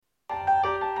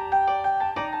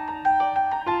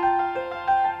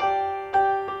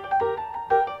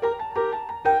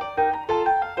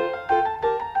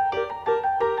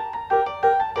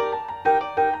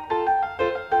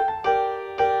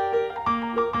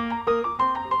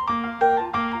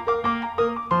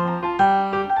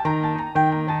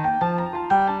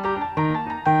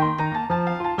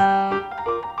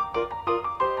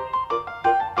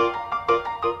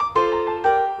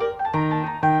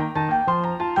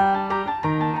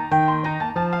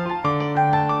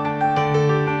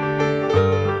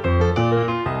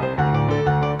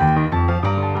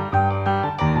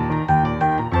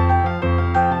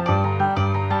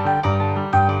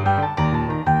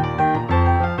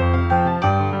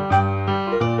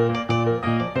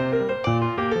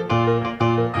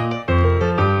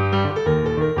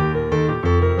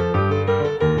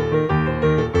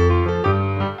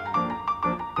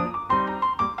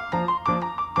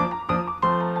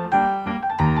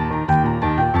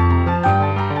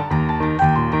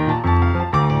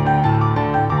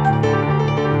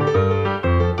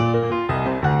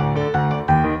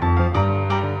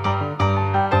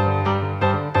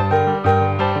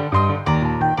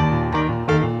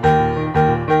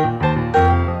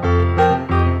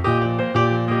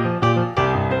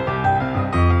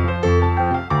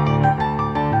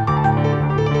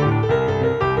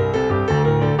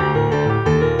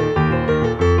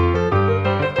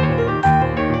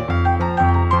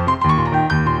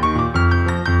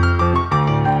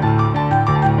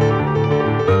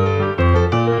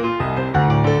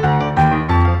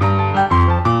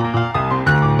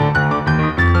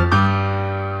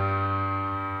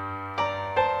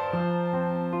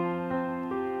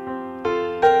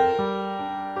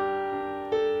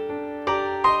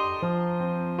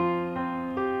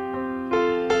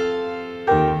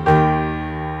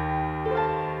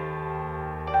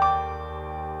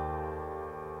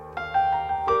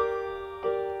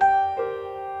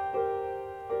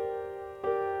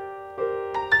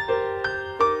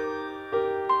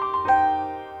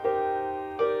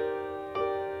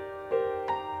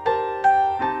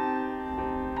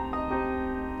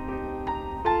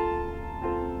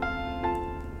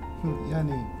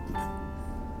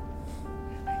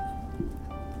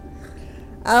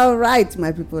All right,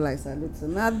 my people, I salute you.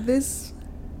 Now this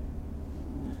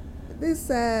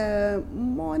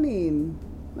morning.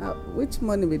 Now, which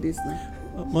morning be this now?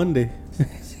 Monday.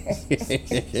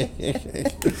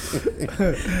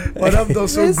 But I'm not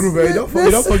so groovy. You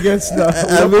don't forget now.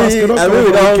 I mean, we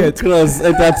don't cross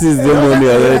entities the money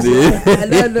already. I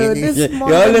don't know. This morning,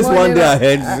 You're always one day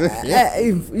ahead.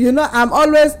 I'm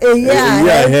always a year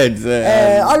ahead.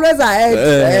 Always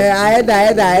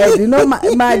ahead. You know,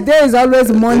 my day is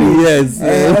always morning. Yes.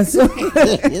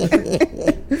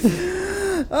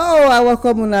 Oh, I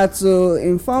welcome you to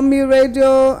Inform Me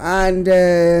Radio, and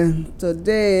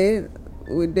today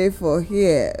we dey for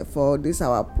here for this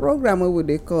our program wey we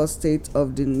dey call State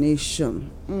of the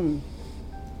Nation.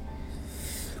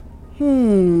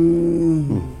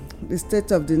 The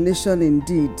State of the Nation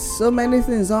indeed. So many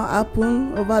things don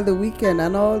happen over the weekend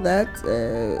and all that.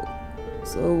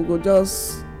 So we go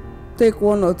just take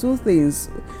one or two things.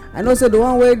 I know say the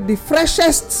one wey the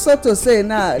freshest, so to say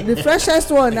now, the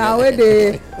freshest one now wey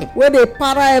dey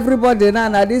para everybody now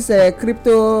na this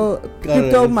crypto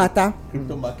matter.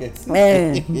 Crypto market.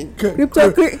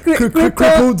 Crippled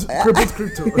crypto.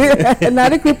 Na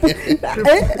the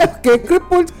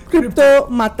crippled crypto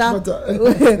matter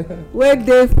wey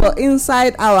dey for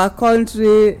inside our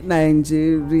country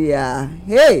Nigeria.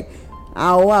 Hey,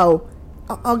 wow.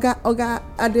 Oga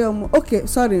Adeomo. Okay,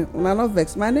 sorry, una no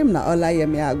vex. My name na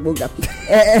Olayemi Agboga.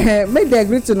 Make the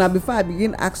agree to now before I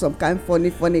begin ask some kind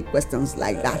funny questions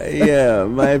like that. Yeah,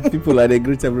 my people, I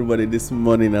greet everybody this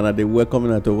morning, and I welcome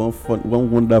you to one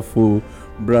wonderful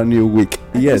brand new week.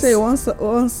 Yes. Say one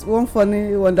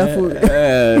funny, wonderful.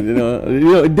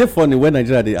 They funny when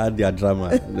Nigeria they add their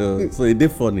drama. So it they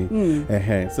funny.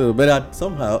 So, but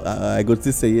somehow I go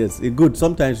to say yes. It good.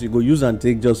 Sometimes you go use and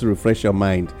take just to refresh your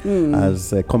mind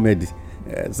as a comedy.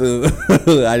 So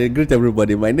I greet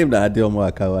everybody. My name is Adeomo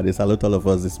Akawa. I salute all of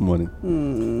us this morning.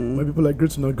 My people, I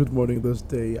greet you now. Good morning this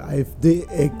day. They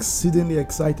exceedingly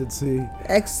excited. Say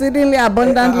exceedingly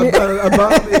abundantly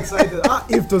excited.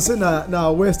 If to say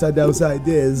now west and outside,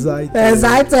 they excited.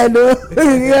 Excited, you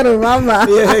remember?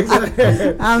 Yeah,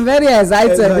 exactly. I'm very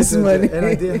excited this morning. And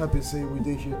I did happy to say we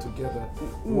did here together.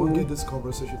 We'll get this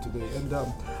conversation today. And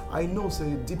I know,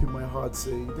 say deep in my heart,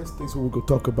 say these things we will go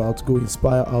talk about, go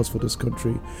inspire us for this country,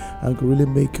 and go really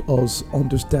make us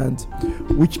understand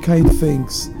which kind of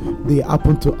things they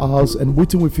happen to us and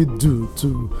what we fit do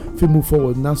to move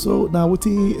forward. Now what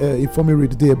Inform Me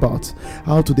today about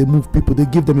how to they move people, they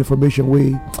give them information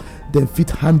way they fit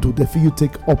handle, they feel you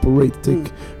operate,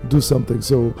 do something.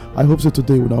 So I hope so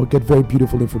today when I'll get very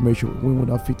beautiful information when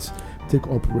I fit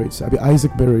operate. I'll be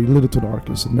Isaac Berry, Littleton,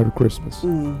 Arkansas. Merry Christmas.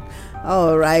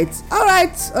 All right. Oh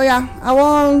yeah, I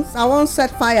won't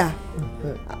set fire.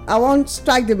 I won't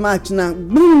strike the match now.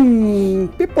 Boom!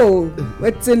 People,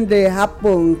 wetin dey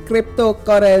happen?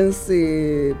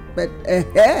 Cryptocurrency. But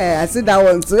I see that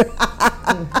one too.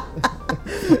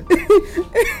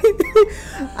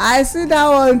 I see that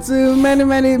one too.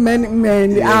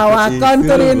 Many. Our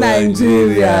country,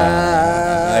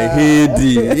 Nigeria. I hate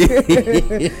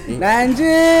it.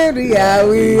 Nigeria,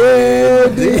 we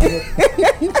hate it.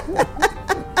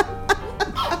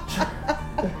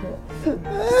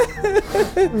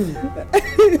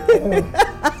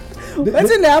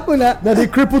 Wetin dey happen na? Na the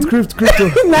crippled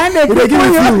crypto. Na dey give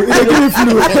you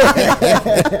flu.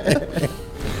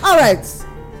 All right.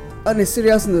 On a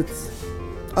serious note,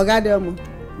 Oga Adeomo,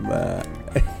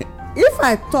 if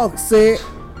I talk say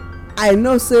I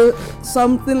know say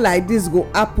something like this go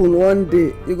happen one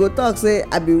day, you go talk say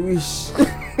I be wish.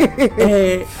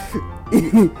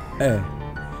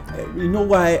 You know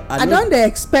why? I don't dey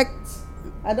expect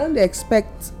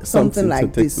something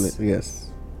like this. Yes.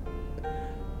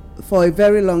 For a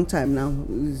very long time now.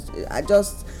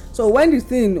 So when the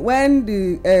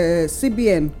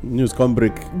CBN news come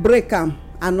break am,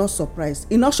 I'm not surprised.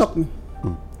 It not shock me.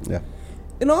 Yeah.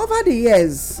 Over the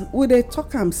years, we dey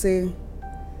talk am say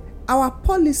our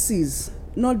policies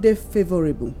not dey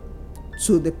favorable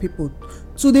to the people,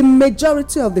 to the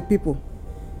majority of the people.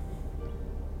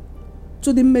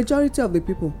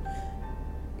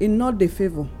 It not dey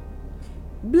favor.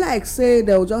 Like say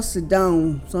they will just sit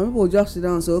down. Some people will just sit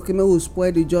down and say, okay, maybe we'll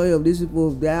spoil the joy of these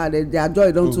people. Their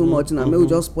joy don't too much now. Maybe we'll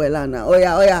just spoil her now. Oh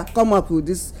yeah, come up with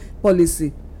this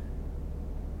policy.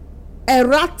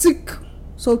 Erratic,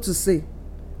 so to say,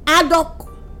 ad hoc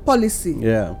policy.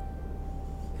 Yeah.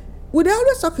 We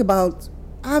always talk about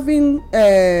having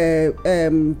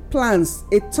plans,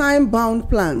 a time-bound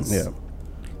plans. Yeah.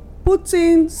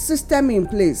 Putting system in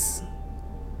place,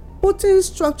 putting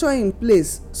structure in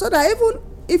place, so that even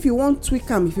if you want tweak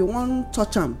am, if you want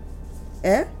touch am,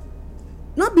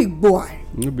 not be boy,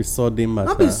 no be sudden matter,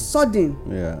 not be sudden.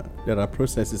 Yeah, there are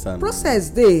processes and process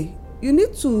dey. You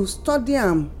need to study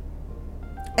am,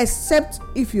 except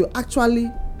if you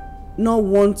actually no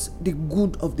want the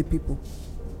good of the people.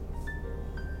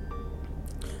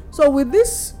 So with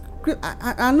this,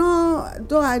 I know,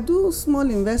 though I do small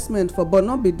investment for, but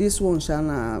not be this one,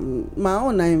 Shana. My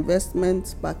own na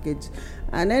investment package,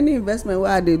 and any investment wey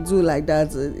I dey do like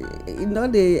that, you know,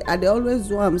 I dey always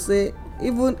do am say,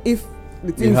 even if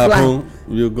the thing fly,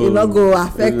 you go, e no go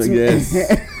affect me. Yes.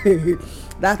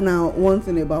 That na one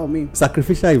thing about me.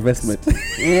 Sacrificial investment.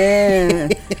 Yeah,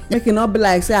 make it not be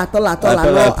like say at all I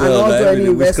not do any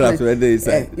investment.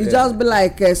 You just be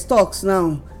like stocks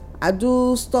now. I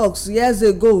do stocks years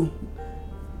ago,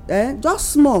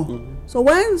 just small. So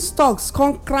when stocks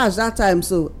come crash that time,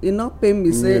 so e not pay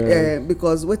me say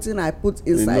because wetin I put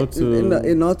inside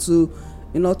e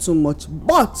not too much.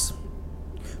 But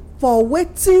for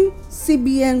wetin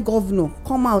CBN governor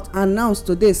come out announce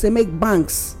today, say make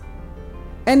banks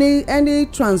any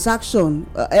transaction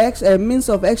means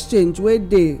of exchange wey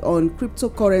dey on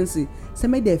cryptocurrency, say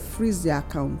make dem freeze their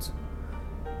account.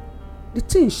 The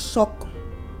thing shock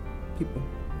people.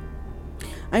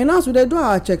 And you know, as we dey do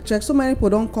our check, so many people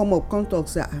don come up, come talk,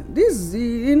 say this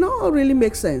no really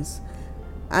make sense.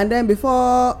 And then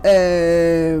before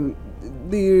the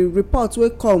reports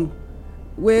wey come,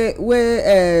 where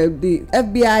the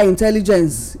FBI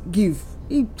intelligence give,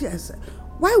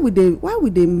 why would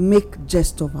they make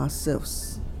jest of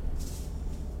ourselves?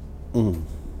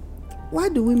 Why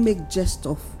do we make jest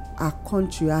of our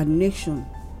country, our nation?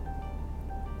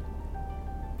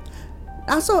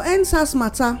 And so NSAS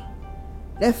matter,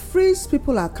 they freeze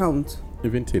people account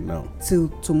even till now, till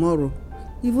tomorrow.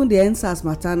 Even the NSAS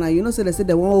matter now, you know, so they say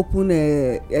they won't open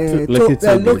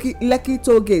Lekki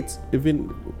toll gate. Even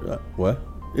what?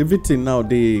 Everything now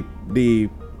they.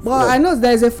 Well, I know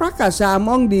there is a fracas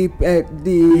among the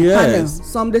panel.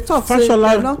 Some they talk.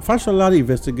 Fashola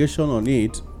investigation on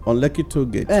it on Lekki toll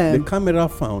gate. The camera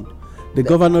found the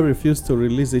governor refused to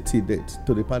release a T date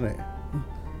to the panel.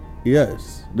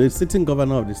 Yes, the sitting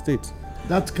governor of the state.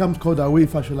 That camcorder where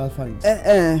Fashola finds.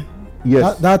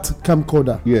 Yes. That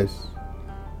camcorder. Yes.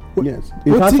 Yes.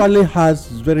 It actually has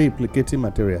very implicating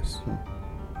materials,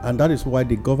 and that is why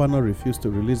the governor refused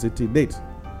to release the T date.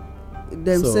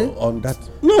 Them so say on that.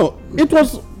 No, it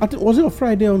was. Was it on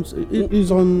Friday? It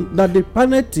is on that the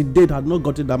panel T date had not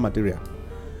gotten that material.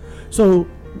 So,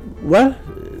 well,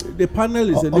 the panel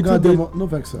is a little bit. No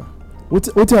vex, sir.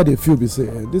 What are they feel? Be say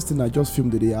this thing I just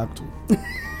filmed the act.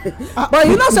 But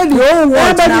you know, say the whole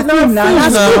world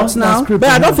now. But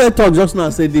I don't feel talk just now.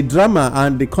 Say the drama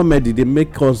and the comedy they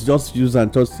make us just use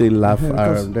and just say laugh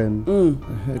and then.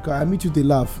 I meet you they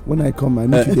laugh when I come. I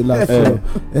meet you they laugh.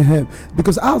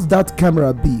 Because how's that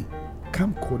camera be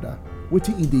camcorder? What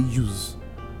in they use?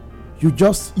 You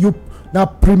now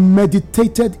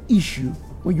premeditated issue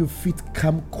when you fit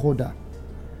camcorder.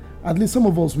 At least some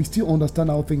of us, we still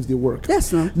understand how things they work.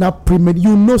 Yes, no. Now,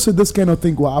 you know, so this kind of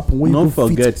thing will happen when you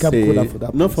fit camcorder for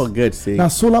that. Don't forget, say. Now,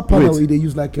 solar panel they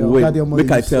use like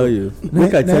make I tell you.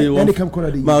 Make I tell you. Any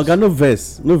camcorder they use. My no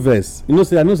verse. You know,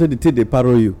 say I know say the thing they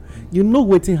parrot you. You know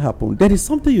what thing happen. There is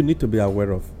something you need to be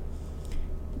aware of.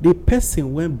 The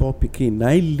person when born pikin, now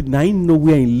I know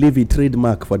where he live a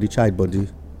trademark for the child body.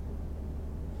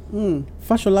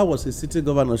 Fashola was a city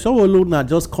governor. Shawolu na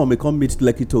just come meet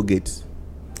Lekki toll gate.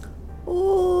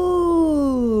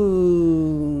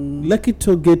 Lekki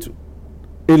toll gate,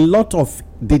 a lot of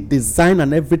the design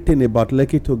and everything about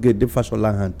Lekki toll gate, the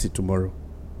Fashola hand till tomorrow.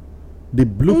 The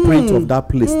blueprint of that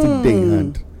place still there in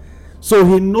hand. So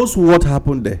he knows what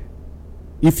happened there.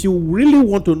 If you really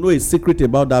want to know a secret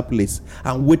about that place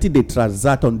and what they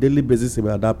transact on daily basis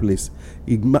about that place,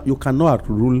 you cannot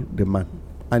rule the man.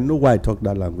 I know why I talk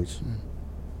that language.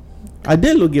 I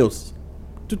did Lagos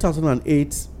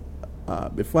 2008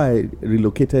 before I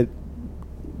relocated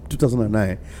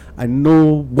 2009. I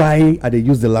know why I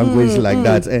use the language like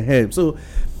that. So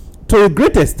to a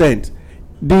great extent,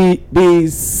 the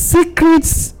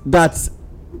secrets that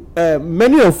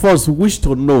many of us wish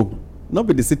to know, not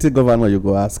be the city governor you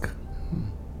go ask.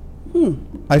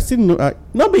 I still know,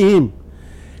 not be him.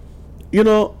 You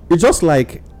know, it's just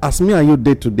like as me and you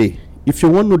did today. If you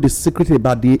want to know the secret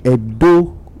about the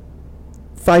Edo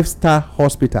 5-star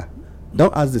hospital,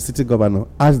 don't ask the city governor,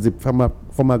 ask the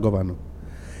former governor.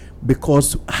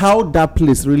 Because how that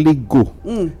place really go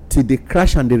till they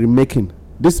crash and they remaking,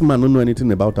 this man don't know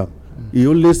anything about them. He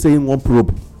only saying one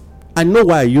probe. I know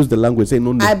why I use the language saying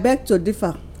no. I beg to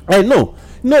differ. I know.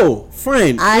 No,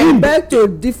 fine. I beg to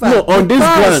differ. No, on this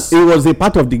ground, it was a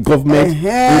part of the government. It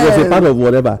was a part of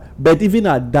whatever. But even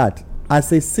at that,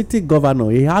 as a city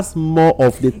governor, he has more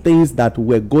of the things that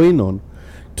were going on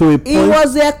to a point. He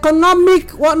was the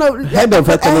head of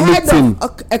economic team.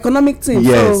 Economic team.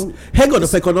 Yes, So, head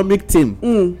of economic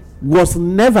team was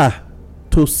never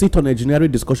to sit on engineering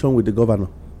discussion with the governor.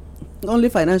 only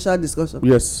financial discussion.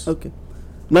 Yes. Okay.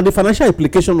 Now the financial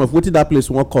implication of what that place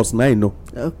won't cost now, I know.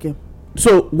 Okay.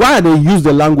 So why they use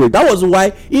the language? That was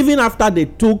why even after they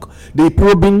took the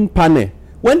probing panel,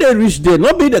 when they reached there,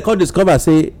 nobody they could discover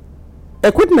say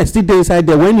equipment still there inside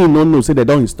there when you know say they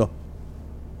don't install.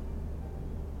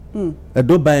 They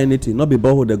don't buy anything, not be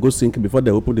borehole they go sink before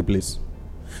they open the place.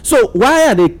 So why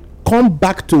are they come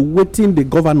back to waiting the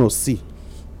governor see,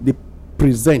 they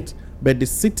present, but the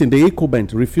sitting, the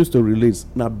incumbent refuse to release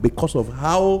now because of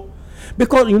how,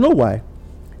 because you know why?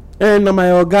 And my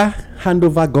oga hand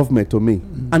over government to me,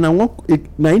 and I want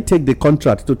now take the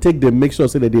contract to take them, make sure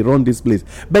say that they run this place.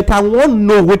 But I want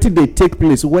know what they take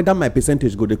place, whether my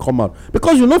percentage go they come out,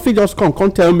 because you know if you just come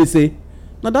tell me say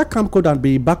now that camcorder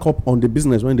be back up on the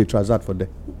business when they transact for them.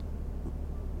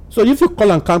 So if you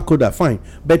call and camcorder, fine,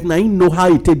 but now you know how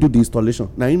you take do the installation,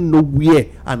 now you know where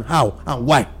and how and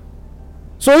why.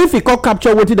 So if you call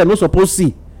capture what they're not supposed to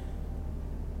see.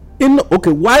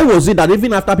 Okay, why was it that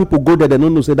even after people go there, they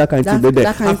don't know say that kind of thing there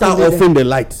after offering the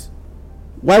light?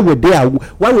 Why were they?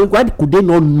 Why could they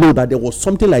not know that there was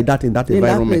something like that in that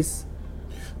environment?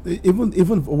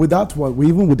 Even with that one,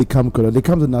 even with the camcorder, the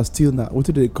camcorder are still now what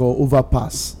do they call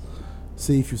overpass.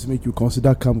 Say if you make you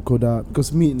consider camcorder,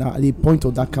 because me now the point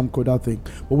of that camcorder thing,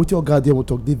 but with your guardian will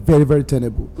talk, they very very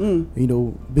tenable. You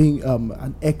know, being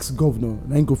an ex-governor,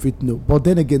 I ain't go fit no. But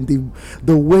then again,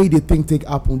 the way the thing take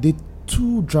happen, they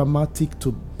too dramatic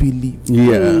to believe.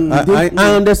 Yeah,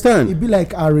 I understand. It be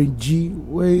like RNG,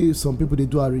 where some people they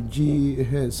do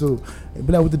RNG. So it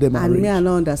be like what them and arrange. me I don't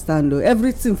understand though.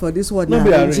 Everything for this world No now be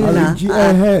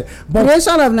RNG. But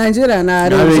Creation of Nigeria na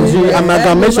RNG,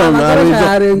 amalgamation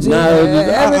RNG.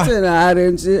 Everything na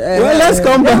RNG. Well, let's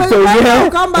come back to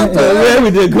where we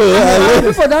dey go.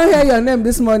 People don't hear your name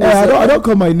this morning. I don't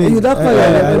call my name. You don't call your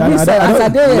name.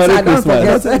 I don't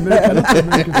forget.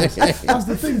 That's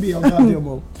the thing beyond that,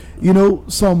 you know,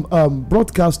 some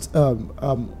broadcast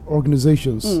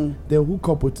organizations they hook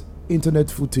up with internet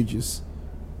footages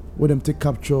where them take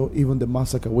capture even the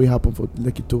massacre wey happen for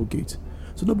Lekki Toll Gate.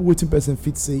 So no be waiting person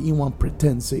fit say in one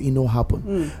pretend say it no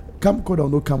happen. Camcorder or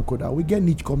no camcorder, we get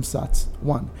niche comsat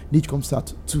 1, niche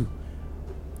comsat 2.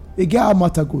 A get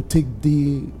matter go take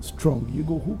the strong. You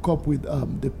go hook up with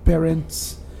the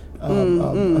parents.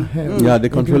 The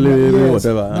controlling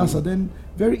whatever. Now, so then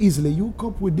very easily you hook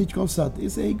up with niche comsat.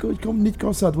 It's a come niche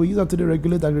comsat. We use that to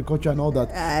regulate agriculture and all that.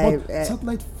 But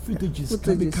satellite footages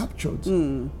can be captured.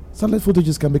 Satellite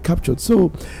footages can be captured.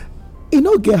 So you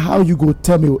don't get how you go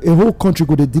tell me a whole country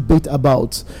go to debate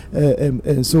about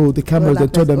so the cameras they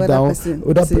turn them down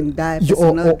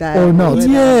or not.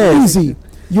 Yeah, easy.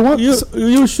 You want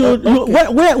you should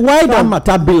why that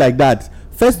matter be like that?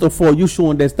 First of all, you should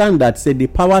understand that say the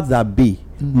powers that be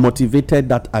motivated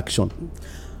that action.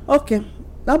 Okay.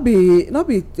 Not be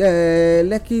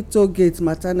Lekki Toll Gate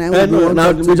matter now. We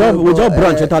just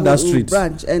branch enter that street.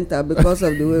 Branch enter because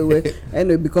of the way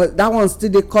anyway, because that one's still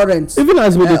the current. Even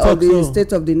as we talk the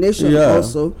state of the nation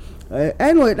also.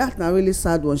 Anyway, that's not really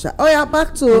sad one. Oh yeah,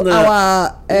 back to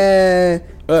our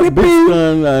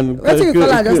creeping. What do you call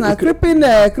it just now? Creeping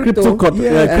crypto.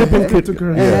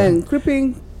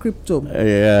 Creeping crypto.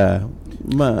 Yeah.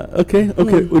 Okay.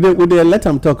 Would they let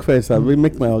them talk first? I will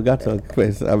make my oga talk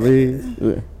first.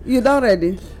 You done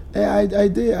ready? I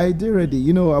did ready.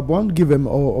 You know, I won't give them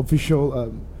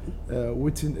official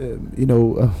waiting.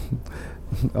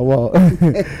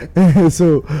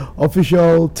 So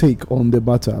official take on the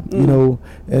matter. You know,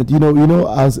 and you know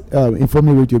as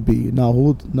Informe Radio be now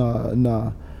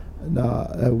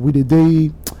we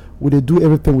they do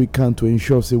everything we can to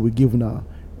ensure say we give now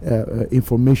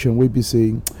information we be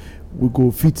saying we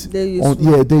go fit they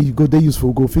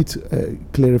useful go fit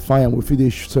clarify and we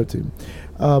fit certain.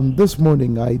 This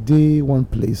morning I did one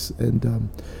place and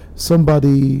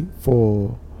somebody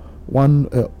for one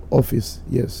office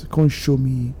can show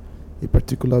me a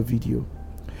particular video.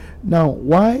 Now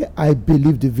why I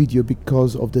believe the video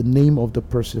because of the name of the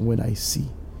person when I see,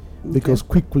 because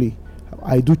quickly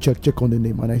I do check on the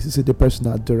name and I see the person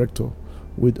are director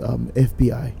with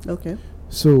FBI. Okay.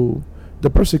 So the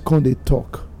person come they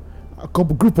talk. A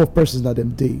couple group of persons that them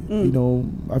day, you know,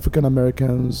 African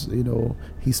Americans, you know,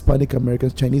 Hispanic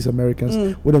Americans, Chinese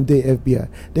Americans, with them day FBI.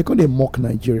 They come they mock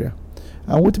Nigeria.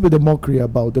 And what be the mockery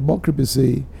about? The mockery be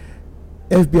say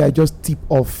FBI just tip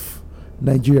off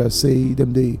Nigeria, say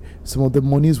them they some of the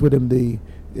monies with them they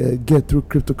get through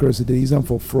cryptocurrency. They use them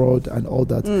for fraud and all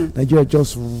that. Nigeria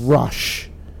just rush,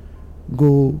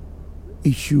 go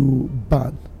issue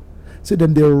ban. So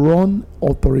then they run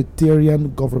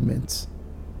authoritarian governments.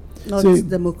 Not So-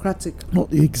 democratic.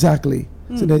 Not exactly.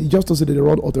 So then you just don't say that they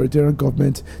run authoritarian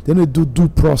government. Then they do due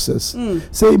process.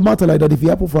 Say matter like that if it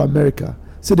happen for America.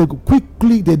 So they go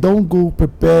quickly. They don't go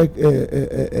prepare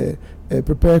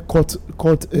court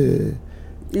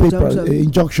paper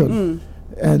injunction.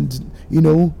 And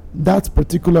that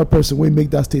particular person will make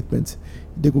that statement.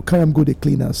 They go carry them go the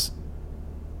cleaners.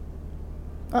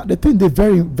 The thing they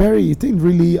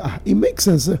really it makes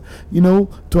sense,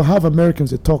 to have Americans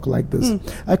to talk like this.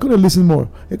 I couldn't listen more.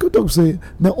 I could talk say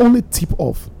they only tip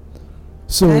off.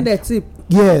 So And a tip.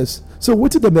 yes. So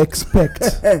what did them expect?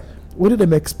 What did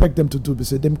them expect them to do? They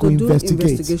say them go To do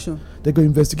investigate. investigation. They go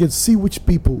investigate, see which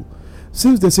people.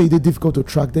 Since they say they're difficult to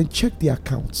track, then check the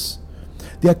accounts.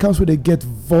 The accounts where they get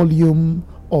volume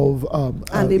of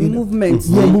And the movement.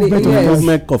 Yeah, movement of yes. cash.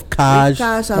 movement of cash,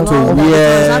 Cash and to all that.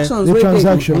 where- Transactions. the wey dey-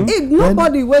 transaction. If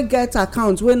nobody will get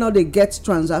accounts, we know they get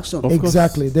transaction. Of course.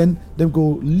 Exactly. Then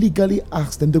go legally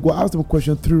ask them. They go ask them a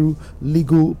question through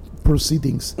legal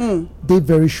proceedings. They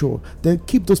very sure. Then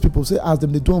keep those people. Say ask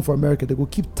them. They do it for America. They go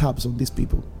keep tabs on these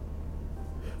people.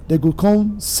 They go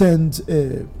come send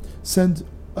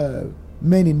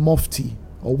men in mufti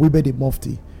or women in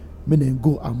mufti. Men and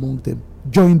go among them.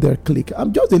 Join their clique.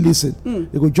 I'm just a listen.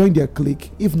 They go join their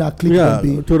clique. If not clique, Yeah,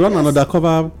 can be to run another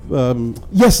cover.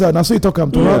 yes, sir. Now so you talk to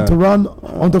Yeah. run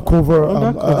undercover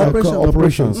Operation.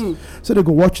 operations. So they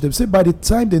go watch them. Say by the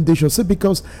time then they should say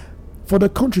because for the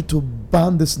country to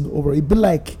ban this over, it be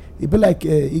like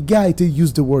a guy to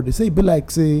use the word. They say it be like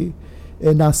say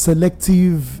now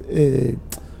selective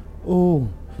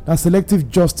now selective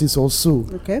justice also.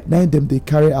 Okay. Now them they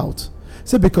carry out.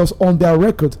 Say because on their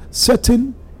record,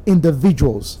 certain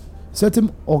individuals,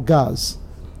 certain organs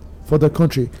for the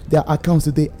country, their accounts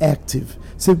that they active.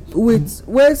 Say With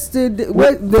where's the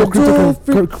Well, they for do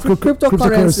cryptocurrency,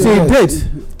 cryptocurrency. yes.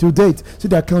 Date. to date, so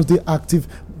the accounts they active,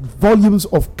 volumes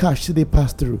of cash they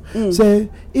pass through. Say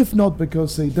if not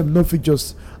because say them no fit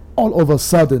just all of a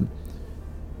sudden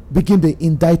begin to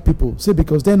indict people. Say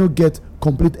because they don't get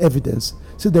complete evidence.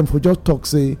 Say them for just talk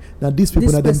say now these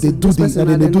people This now them they person, do this the person,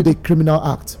 now they and do then- the criminal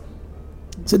act.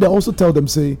 So they also tell them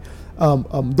say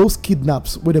those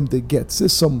kidnaps where them they get say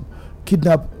some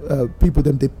kidnap people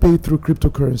them they pay through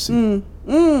cryptocurrency.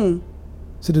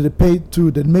 So that they pay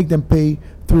through, they make them pay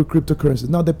through cryptocurrency.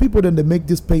 Now the people then they make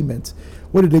this payment.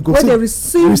 Where do they go? Where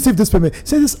Say, they receive this payment.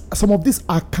 Say this, some of these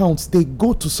accounts they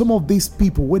go to some of these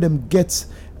people where them get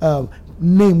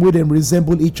name where them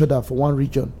resemble each other for one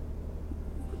region.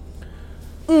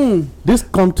 This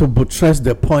come to buttress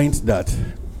the point that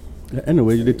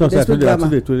anyway they talk They speak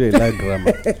grammar. today like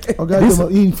grammar.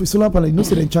 Okay, in solar panel, you know,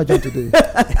 say they charge am today.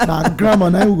 Now grammar,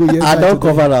 now we go. I don't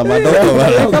cover them. I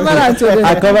don't cover Cover am today.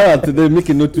 I cover am today, make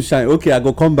it not to shine. Okay, I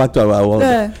go come back to our world.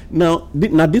 Yeah. Now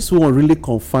this one really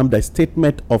confirmed the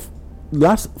statement of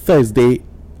last Thursday,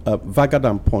 Vanguard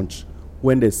and Punch,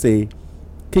 when they say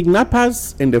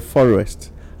kidnappers in the forest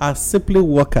are simply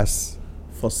workers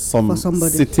for somebody.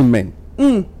 city men.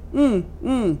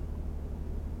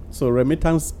 So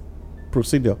remittance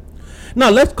procedure. Now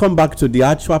let's come back to the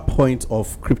actual point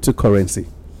of cryptocurrency.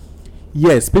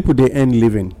 Yes, people they earn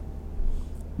living.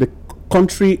 The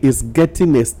country is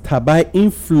getting a stable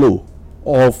inflow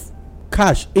of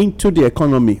cash into the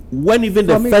economy when even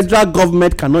the From it. federal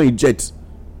government cannot inject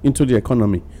into the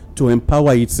economy to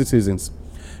empower its citizens.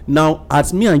 Now,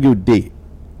 as me and you day,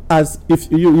 as if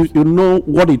you know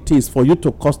what it is for you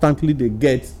to constantly they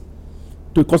get,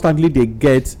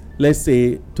 let's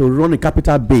say, to run a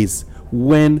capital base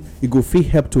when it go free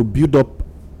help to build up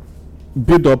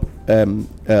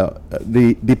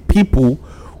the people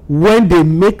when they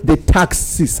make the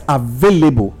taxes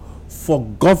available for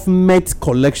government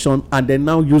collection and they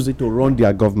now use it to run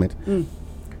their government.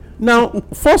 Now,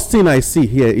 first thing I see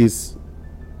here is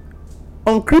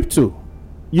on crypto,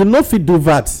 you know if you do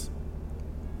VAT,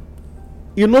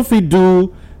 you know if you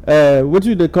do what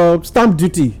do they call stamp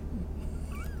duty.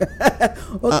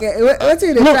 Okay, what do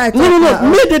you No, try to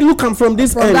May they look am from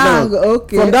this From end that now. angle,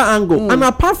 okay. From that angle, and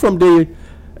apart from the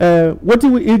what do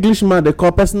we Englishman they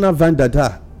call personal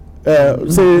vendetta.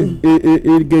 Say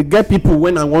it get people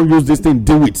when I want use this thing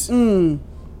do it.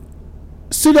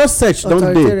 Serious search don't they?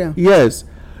 Authoritarian. Yes.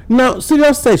 Now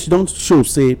serious search don't show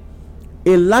say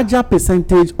a larger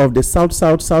percentage of the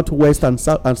southwest and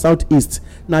southeast.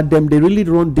 Now them they really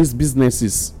run these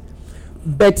businesses,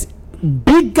 but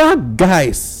bigger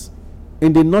guys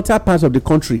in the northern part of the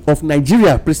country of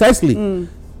Nigeria precisely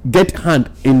get hand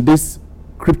in these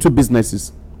crypto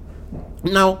businesses.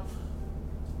 Now,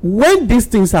 when these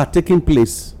things are taking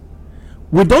place,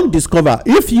 we don't discover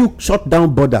if you shut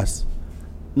down borders.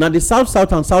 Now the south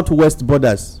and southwest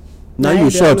borders, now you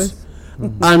shut,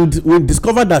 and we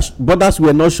discovered that borders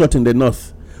were not shut in the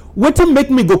north. Wetin make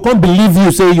me go come believe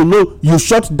you say you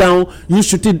shut down, you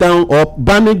shoot it down, or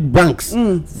banning banks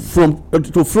from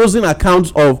to frozen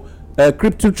accounts of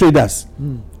crypto traders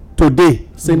today,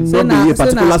 say not be a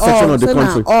particular section of the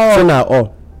country, say na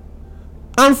all.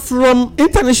 And from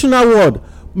international world,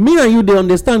 me and you dey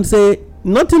understand say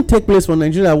nothing take place for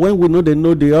Nigeria when we know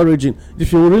the origin.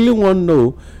 If you really want to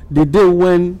know the day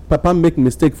when papa make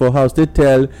mistake for house, they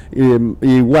tell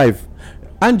his wife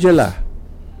Angela.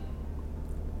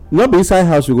 Not be inside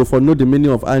house you go for know the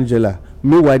meaning of Angela.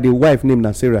 Meanwhile the wife named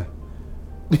Nasira.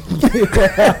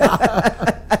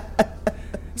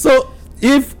 So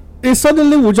if it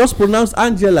suddenly we just pronounce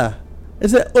Angela, I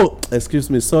say, oh, excuse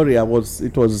me, sorry, it was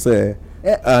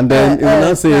and then you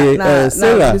now say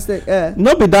Sarah.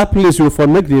 Not be that place you for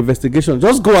make the investigation.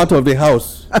 Just go out of the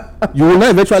house. You will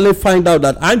not eventually find out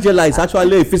that Angela is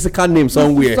actually a physical name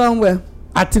somewhere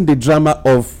acting the drama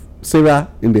of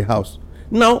Sarah in the house.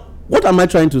 Now, what am I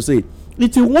trying to say?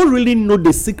 If you won't really know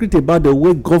the secret about the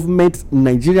way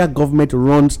Nigeria government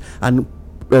runs, and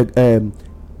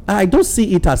I don't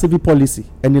see it as a policy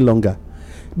any longer,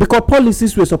 because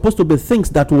policies were supposed to be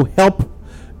things that will help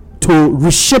to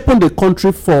reshaping the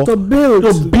country to build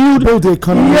the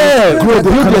economy, build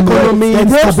the economy, and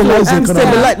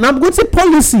stabilize. Now I'm going to say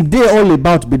policy they're all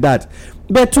about be that,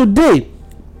 but today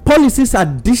policies are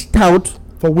dished out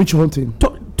for witch hunting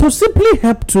to simply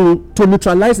help to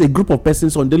neutralize a group of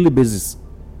persons on daily basis.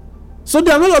 So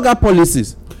they are no longer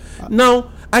policies.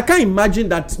 Now I can imagine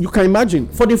that you can imagine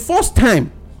for the first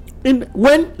time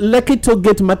when Lekki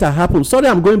Tollgate matter happened. Sorry,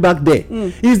 I'm going back there.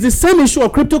 It's the same issue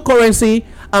of cryptocurrency.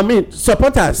 I mean,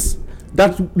 supporters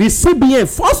that the CBN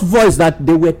first voice that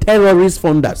they were terrorist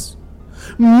funders.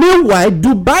 Meanwhile,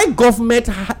 Dubai government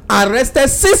arrested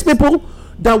 6 people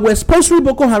that were sponsoring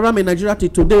Boko Haram in Nigeria till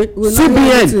today.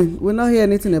 We'll not hear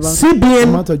anything about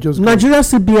CBN. Nigeria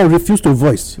CBN refused to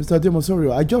voice. Mr.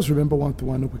 Demosorio, I just remember one thing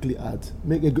I want to quickly add.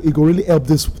 It will really help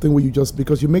this thing where you just,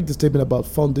 because you make the statement about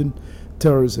funding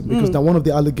terrorism, because now one of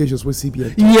the allegations with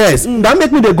CBN. Yes, that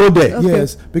make me they go there. Okay.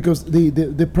 Yes, because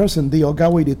the person, the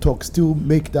Ogawa they talk, still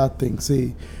make that thing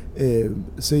say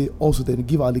also then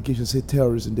give allegations, say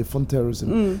terrorism, they fund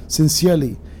terrorism.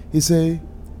 Sincerely, he say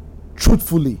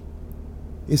truthfully,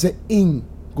 he say in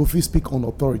go fit speak on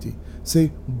authority.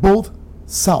 Say both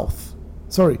north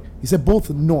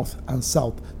and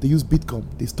south, they use Bitcoin,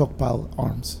 they stockpile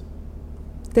arms.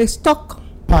 They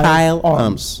stockpile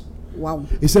arms. Wow.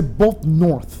 He said both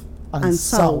north and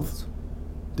south,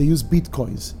 they use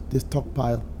bitcoins, they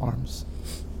stockpile arms.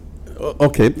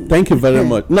 Okay, thank you very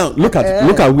much. Now look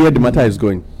at where the matter is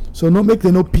going. So no make they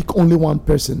no pick only one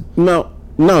person. Now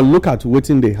look at what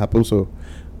thing they happen. So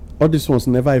all these ones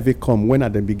never ever come when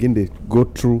at the beginning they go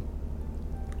through.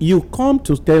 You come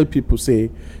to tell people say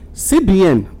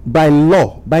CBN by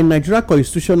law, by Nigeria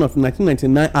Constitution of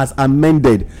 1999 as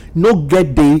amended, no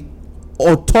get the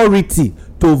authority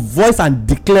to voice and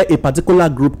declare a particular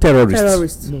group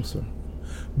terrorist. No, sir.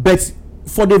 But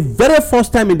for the very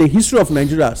first time in the history of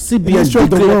Nigeria, CBN in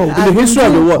the history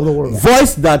of the world,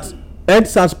 voiced that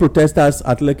EndSARS protesters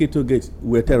at Lekki Tollgate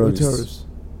were terrorists.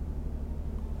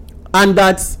 And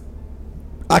that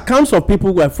accounts of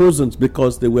people were frozen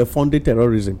because they were funding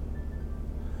terrorism.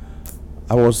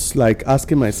 I was like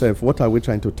asking myself, what are we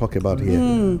trying to talk about here?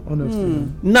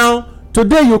 Honestly. Now,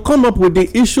 today you come up with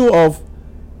the issue of,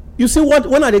 you see what,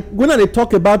 when they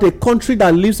talk about a country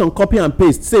that lives on copy and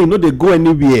paste, say they go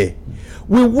anywhere.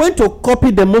 We went to copy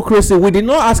democracy. We did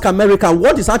not ask America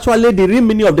what is actually the real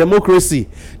meaning of democracy,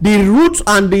 the roots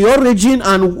and the origin,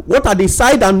 and what are the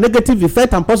side and negative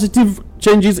effect and positive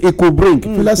changes it could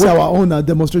bring. That's our own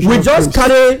demonstration. We just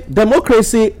carry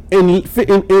democracy in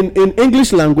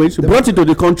English language, brought it to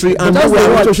the country, and then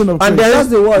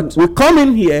we come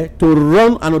in here to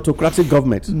run an autocratic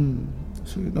government.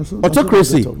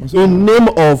 Autocracy in name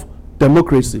of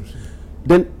democracy.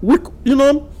 Then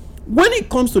when it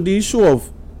comes to the issue of,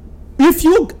 if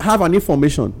you have an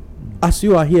information, as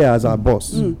you are here as our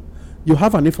boss, you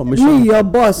have an information. Me, your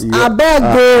boss. Yeah. I beg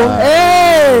go.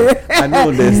 Hey. I don't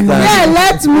understand. Yeah,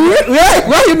 let me. Yeah,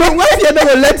 well, if you're not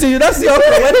going to let you, that's your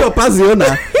when you pass the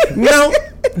owner. Now,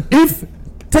 if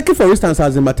take it for instance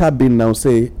as the matter being now,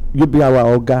 say you be our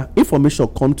Oga, information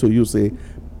come to you, say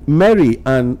Mary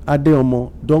and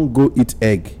Adeomo don't go eat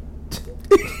egg.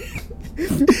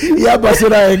 Yeah, but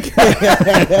egg.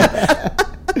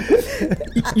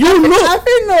 You know. I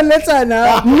think no later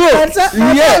now. No.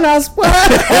 Yeah.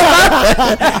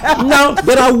 Now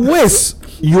there are ways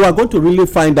you are going to really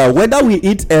find out whether we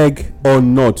eat egg or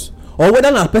not, or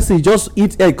whether a person just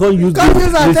eat egg can't use Can't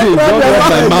use and take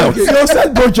my mouth. You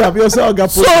said Gojab, you said Oga.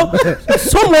 So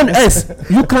someone else,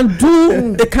 you can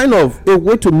do a kind of a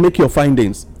way to make your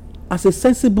findings as a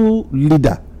sensible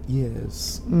leader.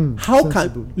 Yes. How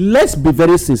sensible. can, let's be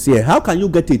very sincere, how can you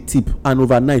get a tip and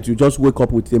overnight you just wake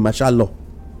up with a martial law?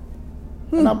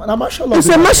 Now, martial law. It's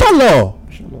a martial law.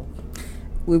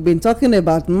 We've been talking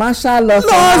about martial law.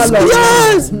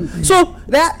 Yes. So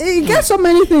you get so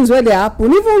many things where they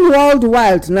happen, even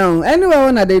worldwide now. Anywhere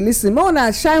when they listen, when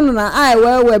I shine on an eye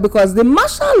well, because the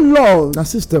martial law. The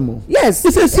system. Yes,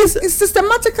 it's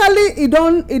systematically it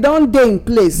don't day in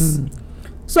place.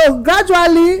 So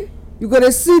gradually you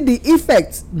gonna see the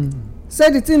effect. Say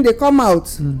the thing they come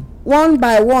out one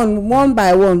by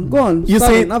one. Go on. You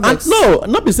sorry, see,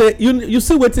 not be say you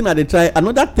see waiting at the try.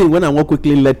 Another thing when I want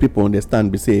quickly let people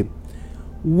understand, be say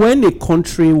when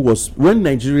Nigeria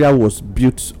was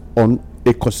built on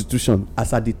a constitution,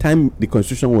 as at the time the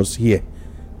constitution was here,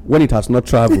 when it has not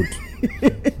traveled,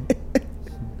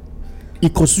 the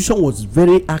constitution was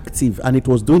very active and it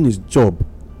was doing its job.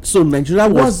 So Nigeria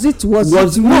was it really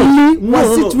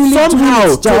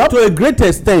somehow to a great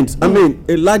extent. I mean,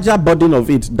 a larger burden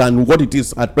of it than what it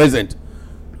is at present.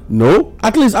 No,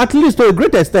 at least to a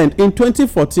great extent in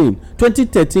 2013,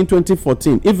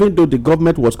 2014, even though the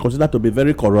government was considered to be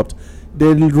very corrupt,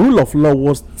 the rule of law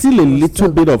was still a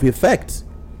little bit of effect.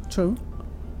 True.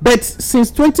 But since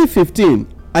 2015,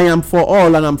 I am for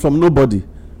all and I'm from nobody.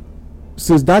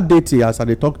 Since that date, as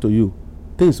I talk to you,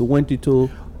 things went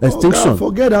into extinction.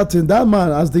 Forget that thing. That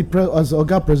man, as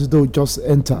Oga President, just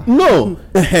enter. No.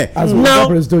 As Oga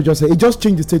President just said, it just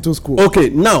changed the status quo. Okay,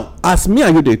 now as me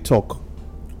and you they talk,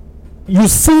 you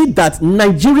see that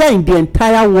Nigeria in the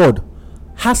entire world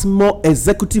has more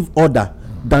executive order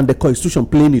than the constitution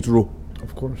playing its role.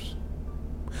 Of course.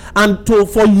 And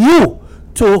for you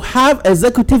to have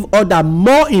executive order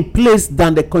more in place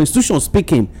than the constitution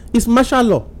speaking is martial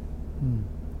law.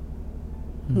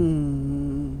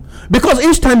 Because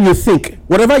each time you think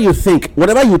whatever you think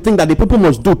that the people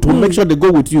must do to make sure they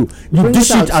go with you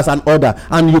dish it as an order,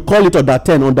 and you call it under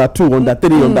 10, under 2, under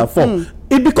 3, under 4.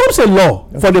 It becomes a law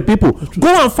for the people. Go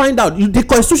and find out. The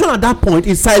constitution at that point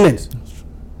is silent.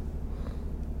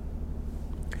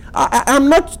 I'm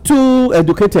not too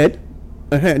educated,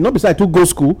 not beside to go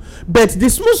school, but the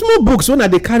small books when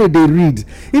they carry they read,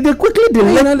 if they quickly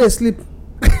they sleep.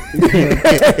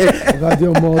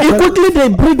 It quickly they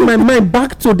bring my mind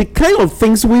back to the kind of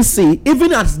things we see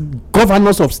even as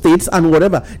governors of states and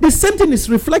whatever. The same thing is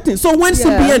reflecting. So when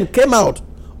CBN came out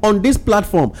on this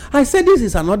platform, I said this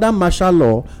is another martial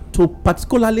law to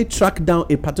particularly track down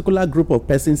a particular group of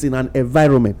persons in an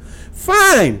environment.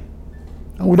 Fine.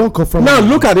 And we don't confirm. Now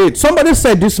look at it. Somebody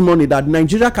said this morning that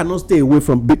Nigeria cannot stay away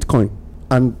from Bitcoin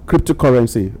and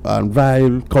cryptocurrency and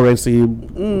vile currency,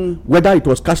 whether it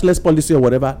was cashless policy or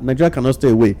whatever. Nigeria cannot stay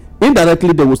away.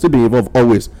 Indirectly, they will still be involved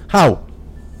always. How?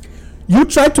 You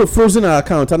try to frozen an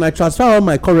account and I transfer all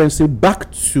my currency back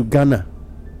to Ghana.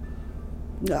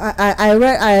 I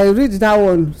read that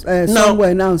one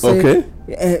somewhere now. Say,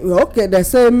 okay, they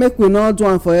say make we not do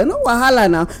one for you. No wahala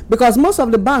now, because most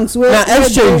of the banks will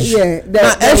exchange.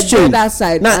 Exchange that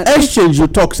side. Now exchange you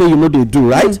talk say you know they do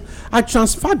right. I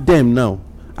transfer them now.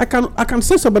 I can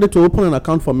send somebody to open an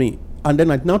account for me, and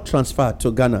then I now transfer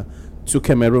to Ghana, to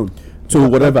Cameroon, to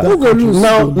whatever.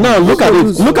 Now look at it.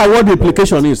 Look at what the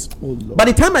implication is. By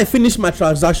the time I finish my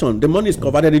transaction, the money is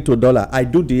converted into dollar. I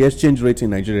do the exchange rate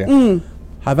in Nigeria.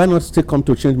 Have I not still come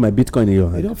to change my Bitcoin in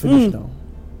your hand? You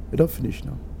don't finish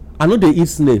now. I know they eat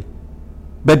snail,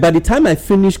 but by the time I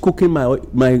finish cooking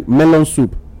my melon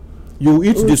soup, you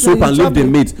eat the soup and leave the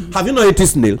meat. Have you not eaten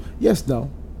snail? Yes, now.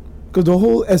 Because the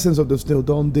whole essence of the snail,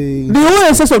 don't they? The whole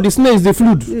essence of the snail is the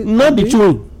fluid, not the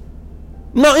chewing.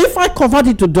 Now, if I convert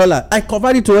it to dollar, I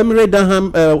convert it to Emirate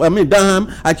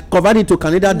Dirham, I convert it to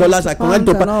Canadian dollars, I convert it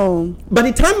to... By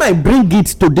the time I bring it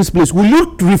to this place, will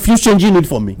you refuse changing it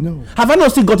for me? No. Have I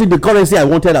not still gotten the currency I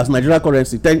wanted as Nigeria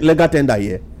currency, legal tender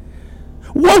here?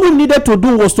 What we needed to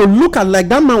do was to look at, like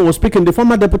that man was speaking, the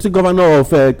former deputy governor of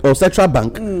Central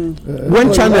Bank,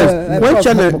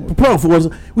 Prof was,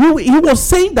 he was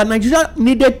saying that Nigeria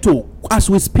needed to, as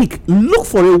we speak, look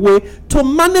for a way to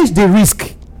manage the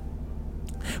risk.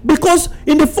 Because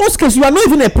in the first case, you are not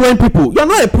even employing people. You are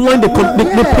not employing the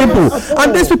people.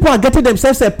 And these people are getting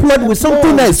themselves employed with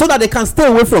something else so that they can stay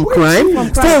away from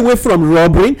crime, stay away from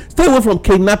robbery, stay away from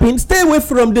kidnapping, stay away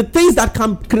from the things that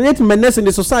can create menace in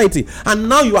the society. And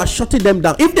now you are shutting them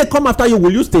down. If they come after you,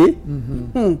 will you stay?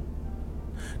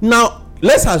 Now,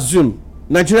 let's assume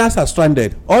Nigerians are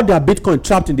stranded. All their Bitcoin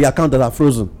trapped in the account that are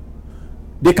frozen.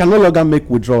 They can no longer make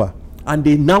withdrawal. And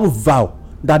they now vow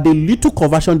that the little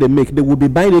conversion they make, they will be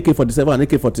buying AK-47 and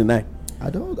AK-49. I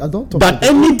don't talk that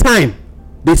any time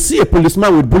they see a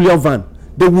policeman with bullion van,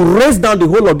 they will raise down the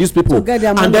whole of these people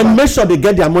and then make sure they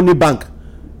get their money back.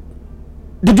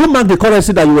 Did you mark the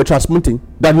currency that you were transporting,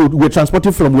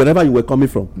 from wherever you were coming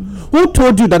from? Who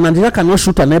told you that Nigeria cannot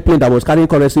shoot an airplane that was carrying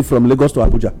currency from Lagos to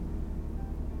Abuja?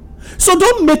 So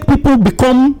don't make people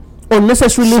become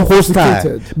unnecessarily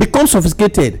hostile, become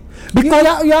sophisticated.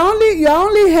 Because you're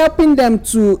only helping them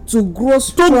to grow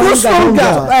stronger,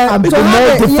 and become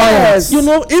more defiant. Yes. You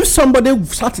know, if somebody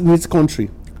sat in this country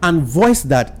and voiced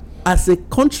that as a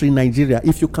country, Nigeria,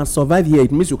 if you can survive here,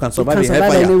 it means you can survive the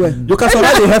hellfire. Anywhere. You can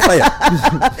survive the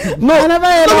hellfire.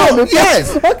 No,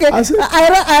 yes. Okay. There was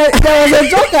a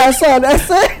joke I saw.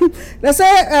 They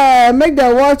say make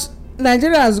them watch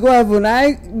Nigerians go heaven.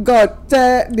 I God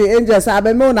tell the angels, I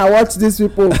be want to watch these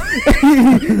people.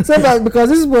 So because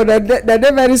these people they're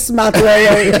very smart.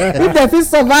 If they feel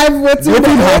survive, what do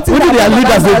their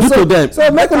leaders they do to them?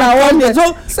 So make una watch it.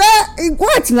 So say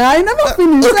what now? You never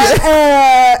finish. Say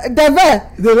Deve.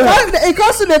 It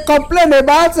comes to the complain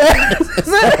about. Say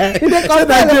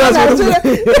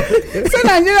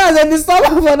Nigerians are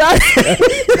disturbed for that.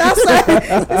 That's why.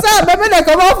 So maybe they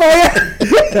come out for you.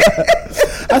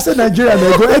 I said Nigeria,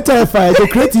 they go enter a fire, they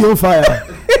create your fire.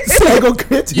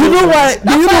 You know why?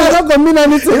 Do you know I don't mean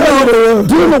anything?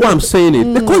 Do you know why I'm saying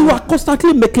it? Because you are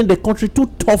constantly making the country too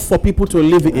tough for people to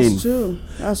live in.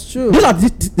 That's true. These are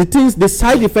the things, the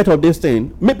side effect of this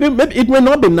thing. Maybe it may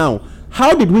not be now.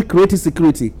 How did we create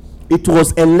insecurity? It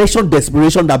was election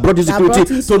desperation that brought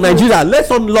insecurity to Nigeria. Let's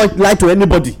not lie to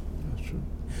anybody. That's true.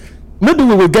 Maybe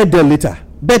we will get there later.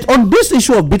 But on this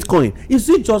issue of Bitcoin, is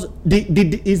it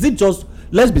just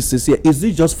let's be sincere, is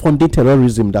it just funding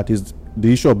terrorism that is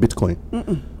the issue of Bitcoin?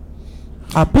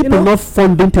 Are people not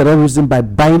funding terrorism by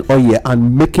buying oil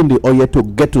and making the oil to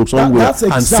get to somewhere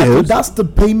and sell? That's the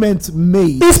payment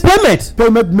made. It's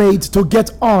payment made to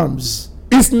get arms.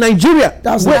 It's Nigeria.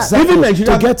 That's exactly even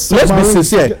Nigeria. Let's be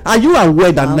sincere. Are you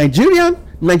aware that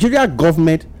Nigeria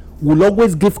government will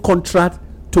always give contract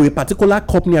to a particular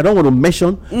company I don't want to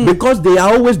mention because they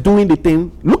are always doing the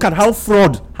thing? Look at how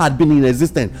fraud had been in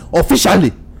existence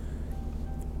officially.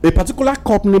 A particular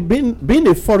company being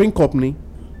a foreign company,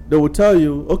 they will tell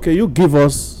you, okay, you give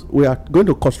us, we are going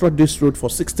to construct this road for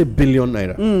 60 billion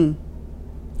naira.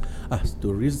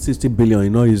 To raise 60 billion is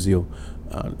not easy.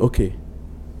 Okay,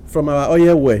 from our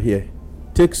oil well here,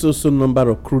 take so number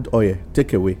of crude oil,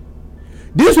 take away.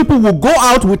 These people will go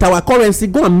out with our currency,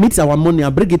 go and mix our money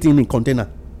and bring it in container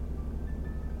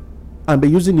and be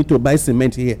using it to buy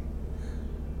cement here.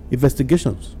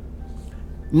 Investigations.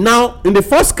 Now, in the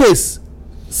first case,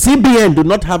 CBN do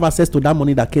not have access to that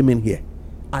money that came in here,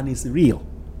 and it's real.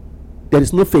 There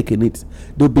is no fake in it.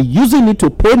 They'll be using it to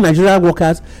pay Nigerian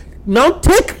workers. Now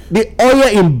take the oil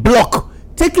in block,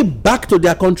 take it back to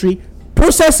their country,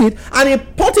 process it, and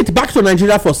import it back to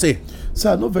Nigeria for sale.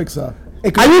 Sir, no vex, sir.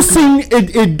 Are you seeing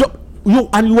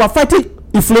you are fighting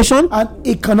inflation? And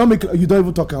economically, you don't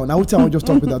even talk about. Now, I will just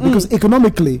talk about that because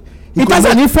economically, it has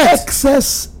an effect.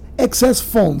 Excess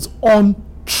funds on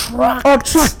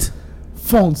tract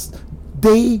funds.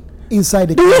 They inside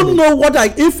the. Do you know what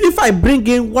if I bring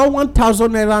in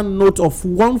 1,000 naira note of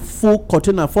one full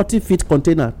container, 40-feet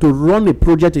container to run a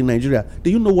project in Nigeria?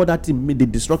 Do you know what that means? The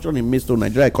destruction it means to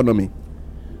Nigeria economy.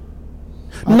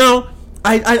 Now.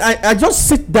 I just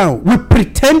sit down. We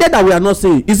pretended that we are not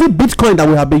saying. Is it Bitcoin that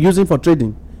we have been using for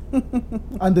trading?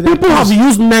 And people have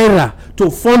used Naira to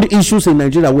fund issues in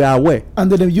Nigeria. We are aware.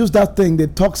 And then they use that thing. They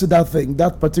toxic that thing,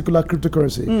 that particular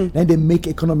cryptocurrency. Then they make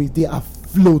economy. They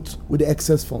afloat with the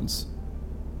excess funds.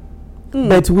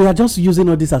 But we are just using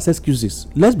all these as excuses.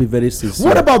 Let's be very sincere.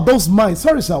 What about those mines?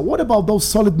 Sorry, sir. What about those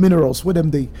solid minerals? What them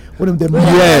they mine?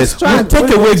 Yes, we take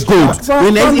away gold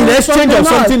in exchange of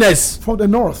something else from the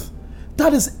north.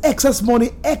 That is excess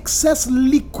money, excess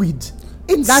liquid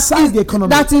inside the economy.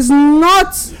 That is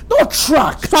not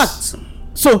tract.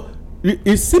 So,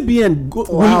 is CBN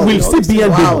will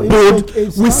CBN be bold?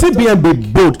 Will CBN be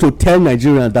bold to tell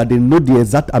Nigerians that they know the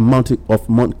exact amount of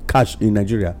cash in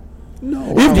Nigeria?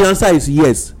 No. If the answer is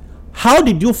yes, how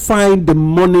did you find the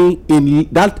money in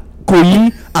that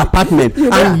Ikoyi apartment,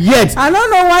 and yet I don't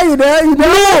know why you there. no,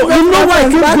 you know why I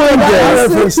keep going there.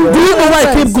 Do you know why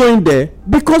I keep going there?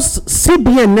 Because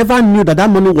CBN never knew that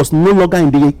money was no longer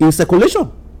in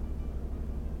circulation.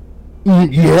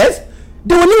 Yes,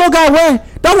 they were no longer aware.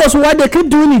 That was why they keep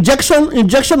doing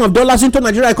injection of dollars into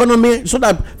Nigeria economy, so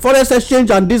that forex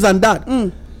exchange and this and that.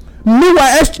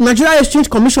 Meanwhile, Nigeria Exchange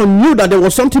Commission knew that there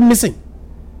was something missing,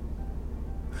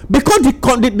 because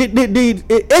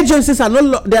the agencies are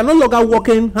no longer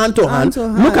working hand to hand.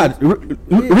 Look at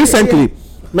recently.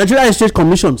 Nigeria Exchange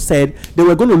Commission said they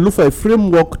were going to look for a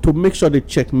framework to make sure they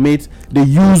checkmate the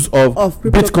use of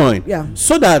Bitcoin,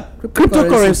 so that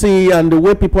cryptocurrency and the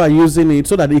way people are using it,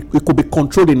 so that it could be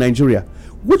controlled in Nigeria,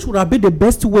 which would have been the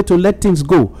best way to let things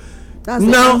go. That's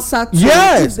the answer to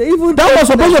yes, that was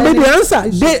supposed to be the answer.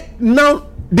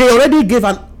 They already gave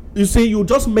an. You see, you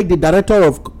just make the director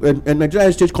of Nigeria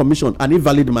Exchange Commission an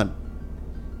invalid man.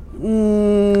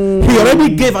 He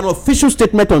already gave an official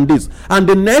statement on this, and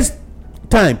the next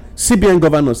time CBN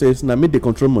governor says, "Now make the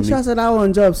control money." Sure, so that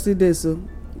one job still there, so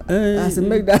as to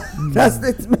make that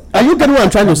statement. Are you getting what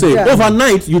I'm trying to say?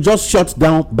 Overnight, you just shut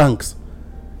down banks,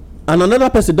 and another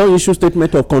person don't issue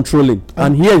statement of controlling,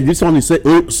 and here this one is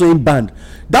saying banned.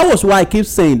 That was why I keep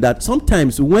saying that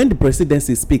sometimes when the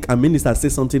presidency speak and ministers say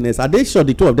something else, are they sure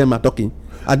the two of them are talking?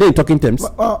 Are they in talking terms?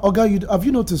 Oga, have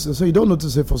you noticed it? So you don't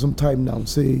notice it for some time now.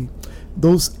 Say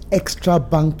those extra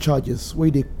bank charges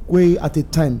where they weigh at a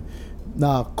time.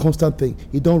 Now, constant thing,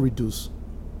 it don't reduce.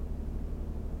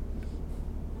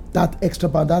 That extra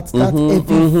band, that's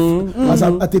heavy. As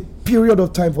at a period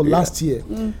of time for last year,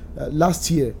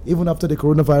 even after the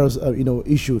coronavirus,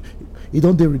 issue, it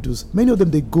don't they reduce. Many of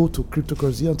them they go to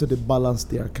cryptocurrency until they balance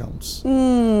their accounts.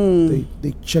 They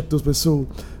check those, but so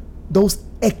those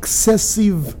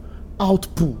excessive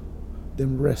output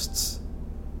then rests.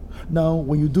 Now,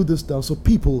 when you do this now, so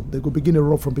people they go begin to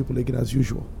rob from people again as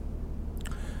usual.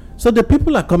 So the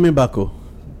people are coming back.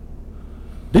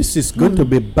 This is going to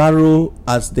be borrowed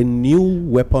as the new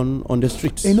weapon on the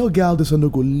streets. Girl, this one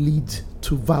go lead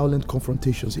to violent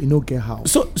confrontations. Get how.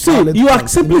 So see, you are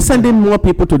simply sending more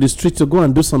people to the streets to go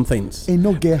and do some things.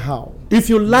 Get how. If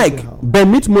you like,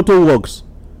 Bemit Motor Works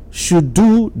should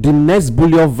do the next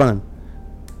bullion van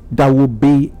that will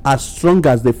be as strong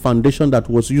as the foundation that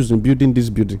was used in building this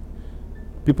building.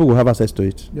 People will have access to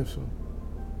it. Yes, sir.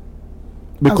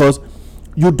 Because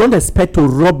you don't expect to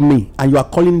rob me, and you are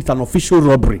calling it an official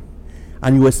robbery,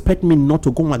 and you expect me not to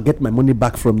go and get my money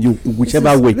back from you,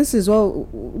 whichever way. This is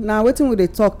what now. Waiting with they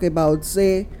talk about,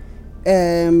 say,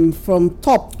 from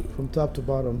top to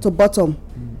bottom.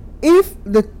 If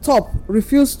the top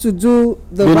refuse to do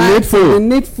the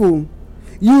needful,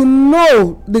 you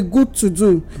know the good to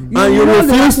do, and you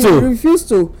refuse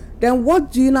to. Then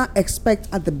what do you not expect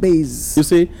at the base? You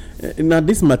see, now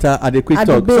this matter at the quick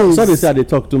talk. Sorry, say they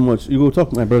talk too much. You go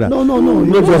talk, my brother. No.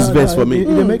 Not just verse for me.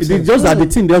 It's just that the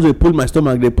thing they also pull my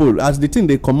stomach. They pull as the thing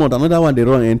they come out. Another one they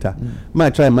run enter.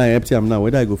 Might try my empty am now.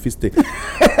 Whether I go fist it.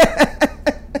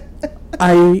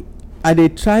 I they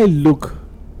try look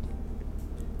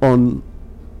on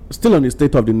still on the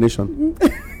state of the nation.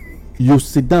 You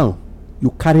sit down.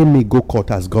 You carry me go court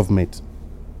as government.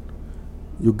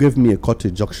 You gave me a court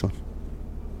injunction.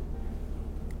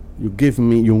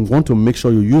 You want to make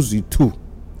sure you use your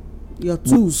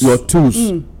tools,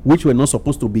 which were not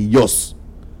supposed to be yours.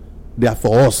 They are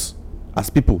for us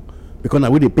as people, because now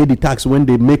when they pay the tax, when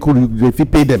they make they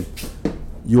pay them.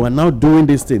 You are now doing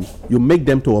this thing. You make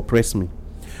them to oppress me.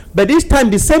 But this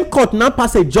time, the same court now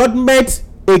pass a judgment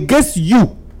against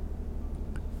you.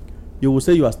 You will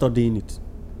say you are studying it.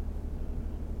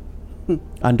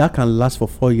 And that can last for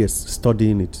 4 years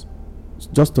studying it,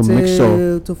 just to make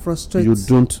sure to frustrate you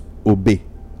don't obey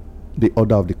the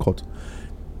order of the court.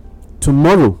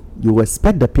 Tomorrow you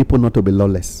expect the people not to be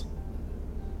lawless,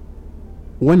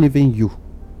 when even you.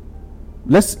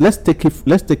 Let's take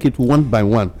it one by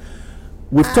one.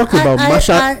 We've talked about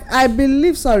Marshall. I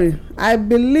believe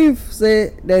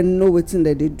say they know what thing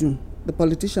that they do. The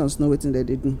politicians know what thing that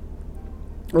they do.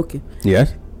 Okay.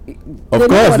 Yes. Of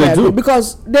course they do,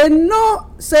 because they know,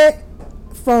 say,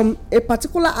 from a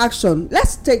particular action.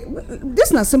 Let's take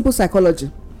this. Now, simple psychology.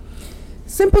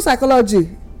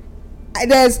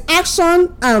 There's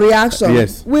action and reaction.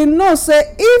 Yes. We know,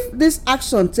 say, if this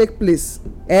action take place,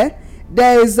 there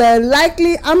is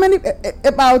likely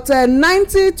about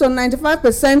 90 to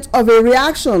 95% of a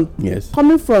reaction. Yes.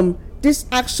 Coming from this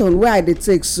action where they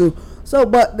take So,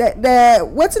 but the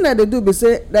what thing that they do be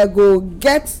say they go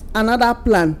get another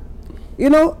plan.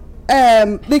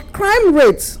 The crime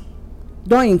rate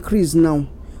don't increase now,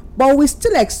 but we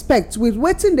still expect with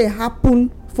waiting they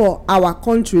happen for for our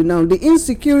country now, the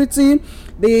insecurity,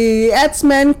 the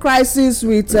herdsmen crisis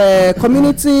with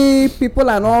community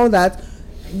people and all that,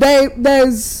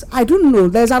 there's I don't know,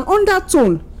 there's an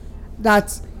undertone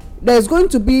that there's going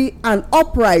to be an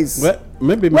uprising. Well,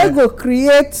 maybe we go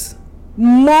create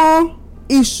more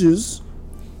issues,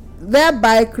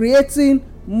 thereby creating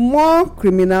more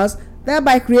criminals,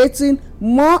 thereby creating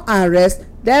more arrests,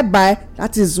 thereby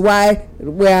that is why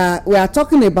we are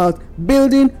talking about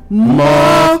building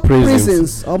more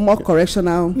prisons or more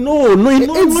correctional. No, it's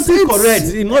not correct.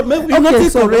 It's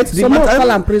not correct. So more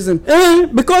call am prison.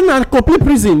 Because na complete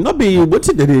prison, not be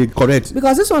wetin dey correct.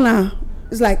 Because this one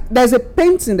it's like there's a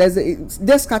painting, there's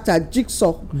a scattered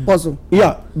jigsaw puzzle.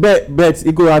 Yeah, but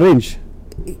it go arrange.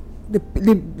 The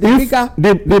bigger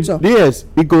picture. Yes,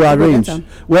 it go arrange.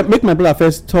 Well, make my brother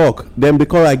first talk, then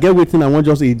because I get waiting, I want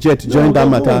just eject join that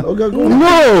matter.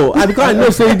 No, and because I know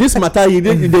say this matter,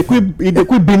 they quit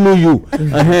binu you.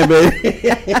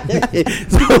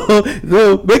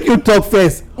 So make you talk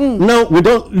first. Now we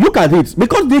don't look at it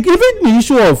because even the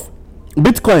issue of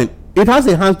Bitcoin. It has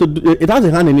a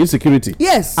hand in insecurity.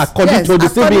 Yes. According to the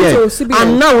CBN.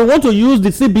 And now we want to use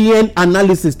the CBN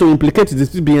analysis to implicate the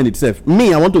CBN itself.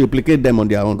 I want to implicate them on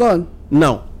their own. Go on.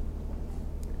 Now,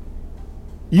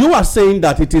 you are saying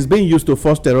that it is being used to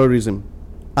force terrorism,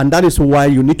 and that is why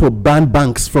you need to ban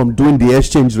banks from doing the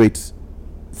exchange rates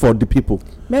for the people.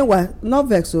 Meanwhile, not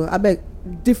vex. So I beg,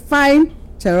 define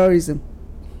terrorism.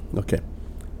 Okay.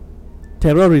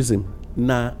 Terrorism.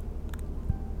 Now.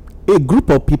 A group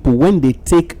of people when they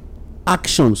take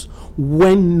actions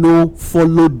when no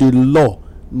follow the law,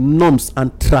 norms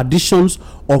and traditions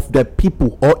of the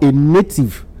people or a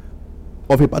native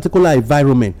of a particular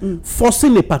environment,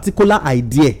 forcing a particular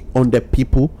idea on the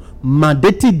people,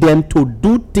 mandating them to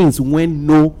do things when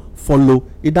no follow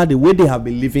either the way they have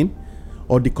been living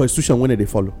or the constitution when they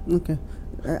follow. Okay.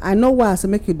 I know why I say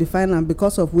make you define them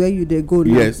because of where you they go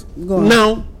now. Yes. Go on.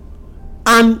 Now,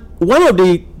 and one of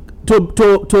the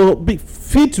to be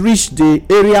fit reach the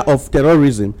area of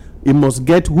terrorism, it must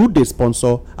get who they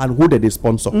sponsor and who they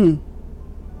sponsor.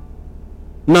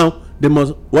 Now, they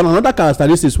must one another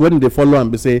characteristics when they follow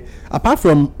and they say, apart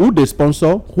from who they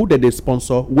sponsor, what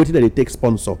they take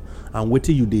sponsor, and what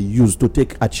you they use to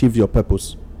achieve your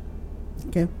purpose.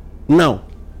 Okay. Now,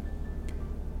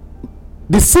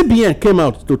 the CBN came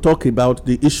out to talk about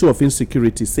the issue of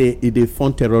insecurity, say they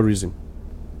fund terrorism.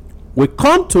 We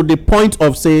come to the point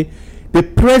of say the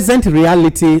present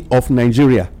reality of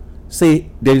Nigeria, say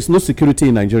there is no security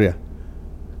in Nigeria,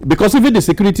 because even the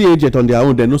security agent on their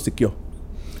own, they're not secure.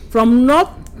 From north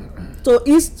to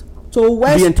east to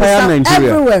west, the entire Nigeria,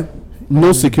 everywhere,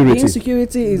 no security. The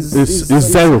insecurity is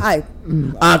zero. High.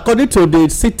 According to the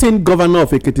sitting governor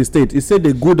of Ekiti State, he said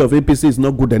the good of APC is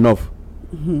not good enough.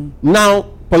 Now,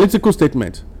 political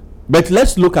statement, but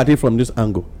let's look at it from this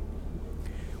angle.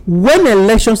 When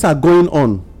elections are going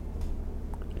on,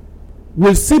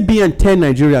 will CBN tell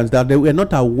Nigerians that they were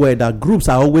not aware that groups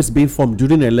are always being formed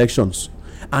during elections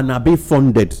and are being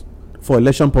funded for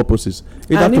election purposes?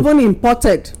 Even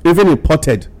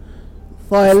imported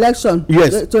for election.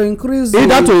 Yes. To increase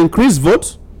either to increase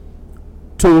votes,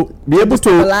 to be able to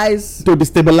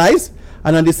destabilize,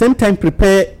 and at the same time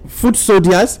prepare foot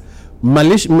soldiers,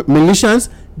 militias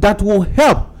that will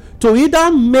help to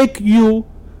either make you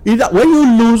either when you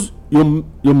lose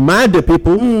you mad the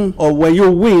people, or when you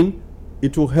win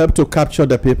it will help to capture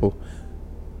the people.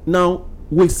 Now,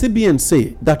 will CBN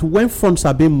say that when funds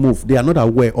are being moved they are not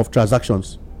aware of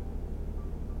transactions?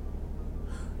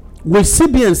 Will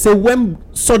CBN say when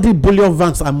sudden bullion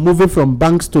vans are moving from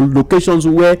banks to locations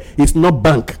where it's not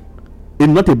bank, it's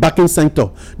not a banking center,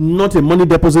 not a money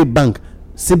deposit bank,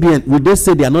 CBN, will they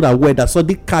say they are not aware that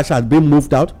sudden cash has been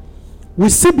moved out? Will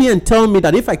CBN tell me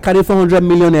that if I carry 400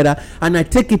 million naira and I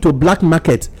take it to black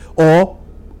market or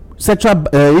central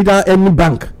either any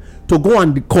bank to go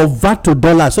and convert to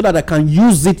dollars so that I can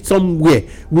use it somewhere,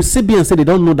 will CBN say they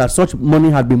don't know that such money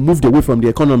had been moved away from the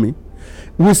economy?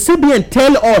 Will CBN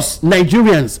tell us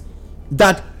Nigerians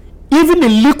that even the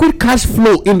liquid cash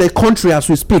flow in the country as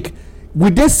we speak,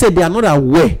 will they say they are not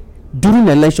aware during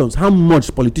elections how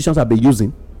much politicians have been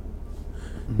using?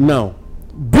 Now,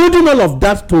 building all of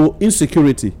that to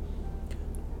insecurity,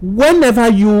 whenever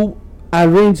you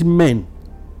arrange men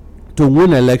to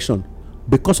win election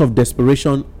because of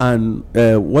desperation and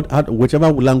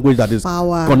whichever language that is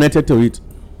power connected to it,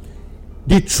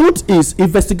 the truth is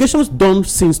investigations done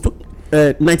since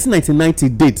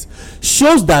 1999 date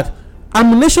shows that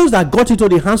ammunition that got into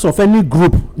the hands of any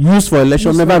group used for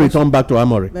election never returned back to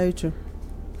armory. Very true.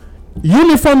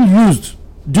 Uniform used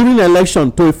during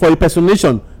election for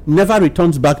impersonation never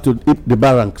returns back to the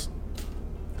barracks.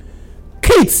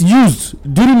 kits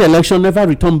used during election never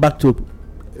return back to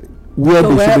where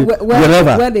they should be,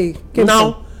 wherever. Where they came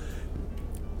now, from.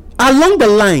 Along the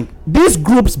line, these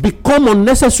groups become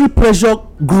unnecessary pressure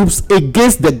groups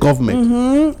against the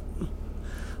government.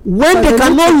 When they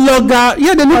can no longer,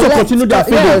 they need to continue their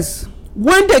feeding. Yes.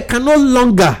 When they can no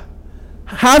longer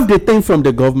have the thing from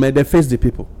the government, they face the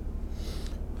people.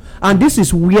 And this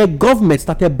is where government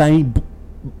started buying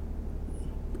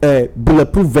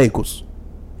bulletproof vehicles.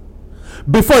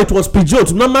 Before it was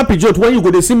Peugeot, normal Peugeot. When you go,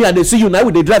 they see me and they see you. Now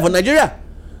they drive for Nigeria.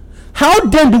 How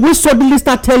then do we suddenly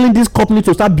start telling this company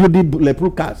to start building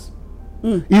bulletproof cars?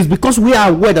 It's because we are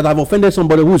aware that I've offended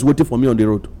somebody who is waiting for me on the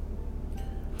road.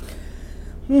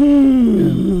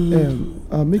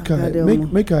 Make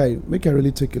I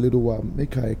really take a little while.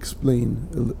 Make I explain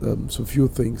some few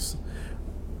things.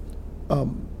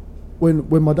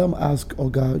 When Madam asked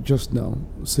Oga just now,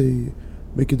 say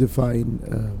make it define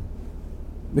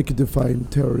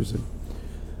terrorism.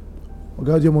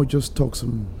 Oga Diomo just talked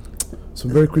some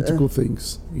very critical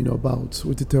things, about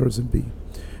what the terrorism be.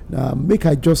 Now, make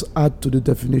I just add to the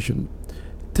definition.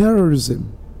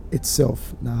 Terrorism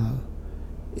itself, now,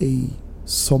 a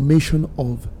summation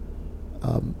of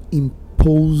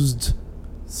imposed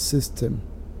system.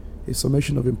 A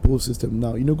summation of imposed system.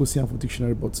 Now, go see from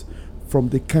dictionary, but from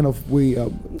the kind of way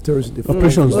terrorism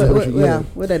operations,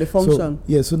 whether they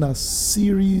function. So now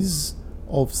series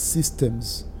of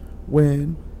systems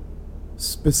when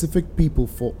specific people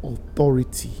for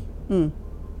authority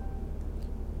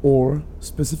or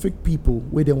specific people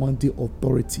where they want the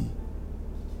authority,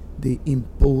 they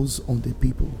impose on the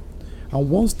people. And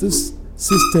once these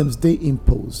systems they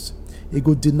impose, it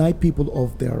go deny people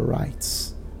of their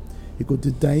rights. It go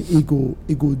deny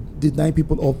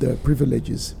people of their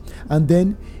privileges. And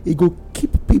then it go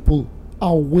keep people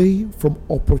away from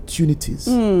opportunities.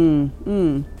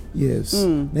 Yes,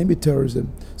 name it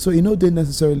terrorism. So they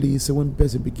necessarily say when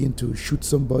person begin to shoot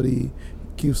somebody,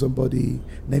 kill somebody,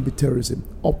 name it terrorism.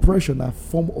 Oppression, a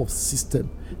form of system,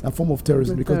 a form of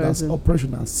terrorism, because that's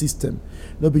oppression and system.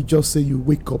 Not be just say you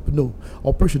wake up. No,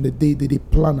 oppression they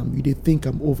plan them. You they think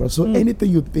I'm over. So anything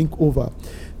you think over,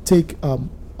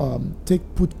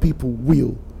 put people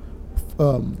will,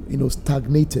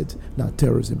 stagnated. Now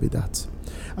terrorism be that,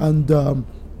 and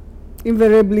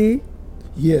invariably.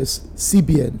 Yes,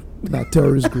 CBN, not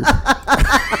terrorist group. From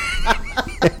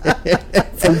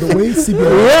the way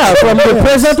CBN, from the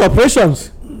present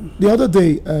operations. The other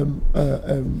day,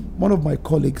 one of my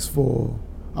colleagues,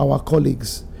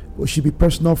 she be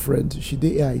personal friend. She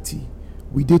did AIT.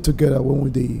 We did together when we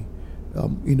did,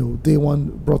 day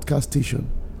one broadcast station.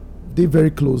 They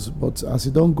very close, but as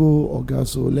it don't go,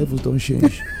 so levels don't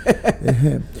change.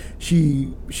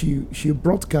 She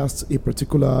broadcasts a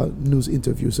particular news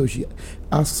interview, so she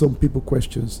asks some people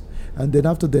questions, and then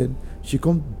after that she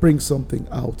come bring something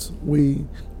out. They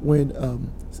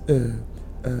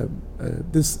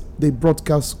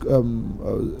broadcast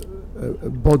body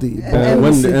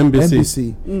when the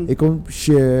NBC they come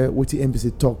share what the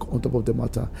NBC talk on top of the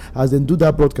matter. As they do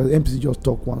that broadcast, NBC just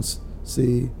talk once,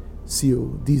 say.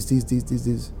 CEO, this.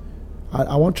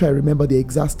 I want to try to remember the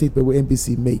exact statement where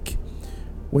NBC make.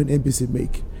 When NBC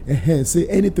make, say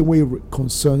anything where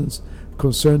concern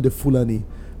the Fulani,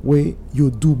 where you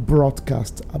do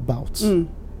broadcast about. So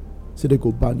they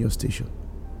go ban your station.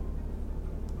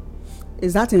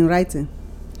 Is that in writing?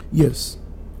 Yes.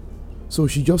 So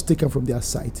she just take them from their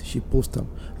site. She post them.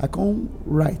 I can't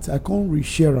write. I can't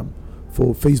reshare them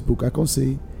for Facebook. I can't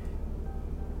say,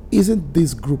 isn't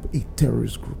this group a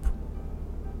terrorist group?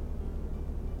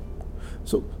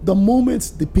 So the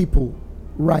moment the people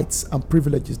rights and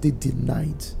privileges they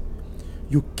denied,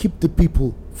 you keep the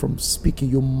people from speaking,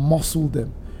 you muscle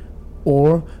them,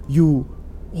 or you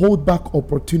hold back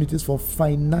opportunities for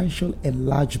financial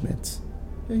enlargement.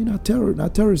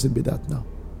 Terrorism be that now.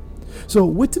 So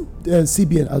what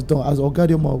CBN has done, as Oga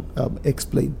Diomo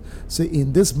explained, say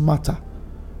in this matter,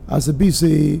 as a B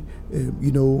say,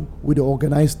 with the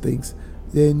organized things,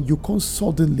 then you can't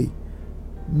suddenly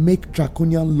make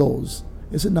draconian laws.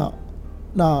 It's now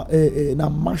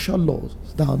martial laws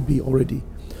that be already.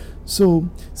 So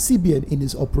CBN in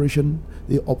its operation,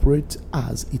 they operate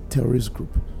as a terrorist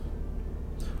group.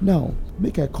 Now,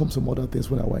 make I come some other things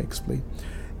when I will explain.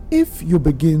 If you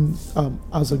begin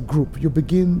as a group, you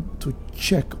begin to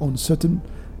check on certain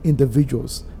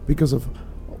individuals because of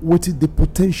what is the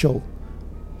potential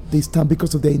they stand,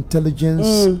 because of their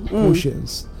intelligence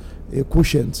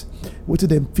quotient, what do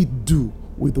them fit do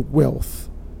with the wealth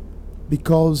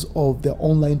because of their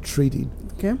online trading,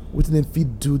 what do them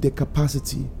fit do their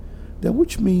capacity, then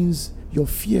which means your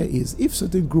fear is if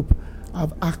certain group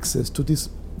have access to these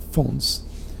funds,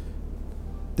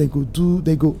 they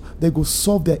go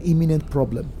solve their imminent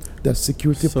problem, their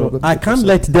security problem. I can't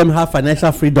let them have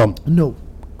financial freedom. No.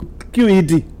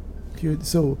 QED.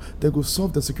 So they go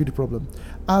solve the security problem.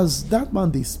 As that man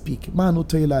they speak, man no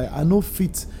tell you like I no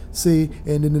fit say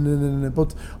no.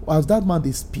 But as that man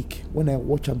they speak, when I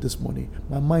watch him this morning,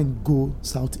 my mind go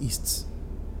southeast.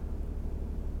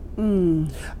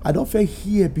 I don't feel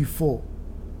here before.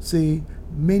 Say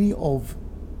many of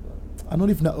I don't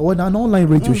even know an online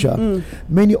radio show.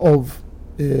 Many of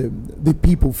the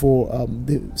people for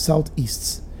the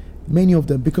southeast, many of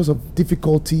them because of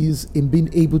difficulties in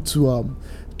being able to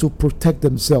protect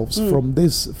themselves from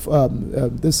this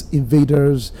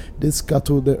invaders, this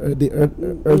cattle, the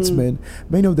earthmen.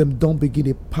 Many of them don't begin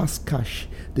to pass cash.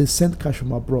 They send cash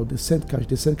from abroad. They send cash.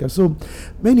 So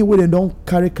many women don't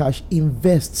carry cash,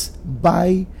 invest,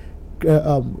 buy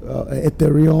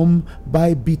Ethereum,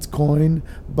 buy Bitcoin,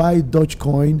 buy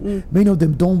Dogecoin. Many of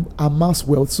them don't amass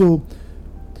wealth. So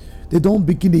they don't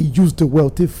begin to use the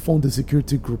wealth to fund the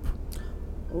security group.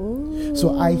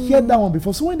 So I heard that one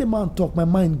before. So when the man talk, my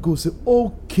mind goes,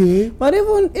 okay. But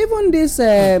even this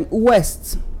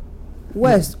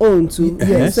West own too.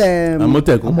 Yes.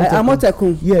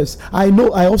 Amotekun. Yes, I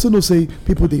know. I also know. Say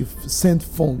people they've sent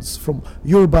funds from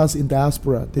Yorubas in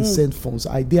diaspora. They send funds.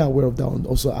 They are aware of that one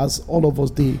also, as all of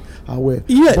us they are aware.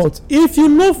 Yes, but if you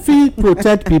no feel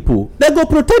protect people, they go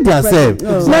protect themselves.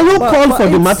 Now you call for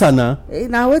the matter now.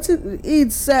 Now it's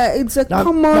a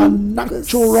common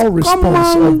natural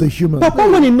response of the human. Papa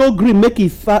when he no gree make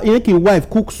his wife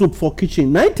cook soup for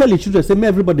kitchen. Now he tell his children say make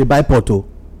everybody buy poto.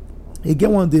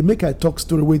 Again, one day, make I talk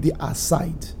story with the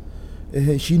aside.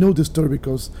 She know the story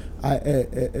because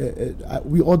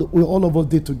we all of us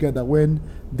did together when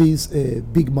this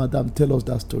big madam tell us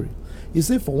that story. He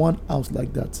said for one house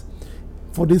like that,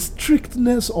 for the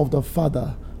strictness of the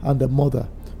father and the mother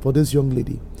for this young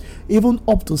lady, even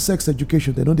up to sex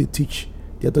education, they teach.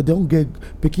 They don't get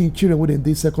picking children when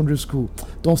in secondary school.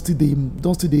 Don't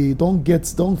get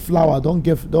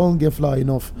flour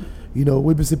enough. You know,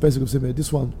 we be say person say,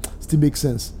 this one still makes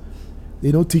sense. They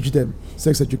don't teach them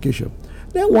sex education.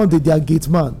 Then one day their gate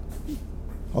man,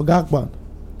 Ogakman,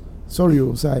 sorry,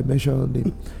 I mentioned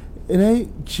him. And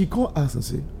then she called us and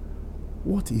say,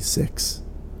 what is sex?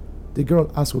 The girl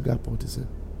asked Ogakman to say,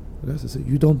 Ogakman said,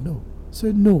 you don't know.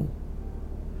 Say no.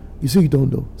 You say you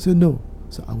don't know. Say no.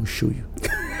 So I will show you.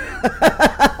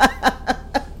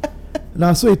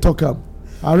 Now so he talk him.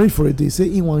 I arrange for a day. Say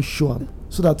he want show him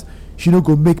so that she no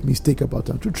go make mistake about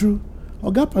him. True.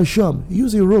 Oga show him. He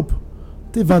use a rope.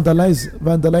 They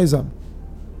vandalize him.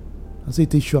 I say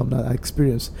they show him that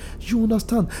experience. You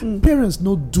understand? Parents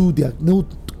no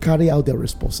carry out their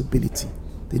responsibility.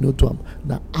 They no do them.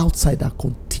 Now outside that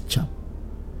can teach them.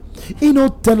 He no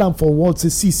tell them for what say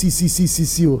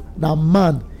see. Now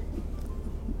man.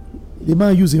 The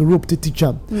man using rope to teach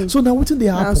him. So now what did they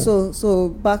happen? So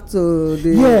back to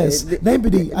the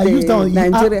I use that one.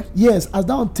 Nigeria. Yes, as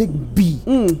that one take be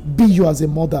you as a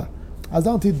mother, as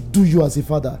that one take do you as a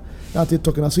father. Now they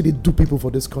talking. That's what they do people for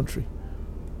this country.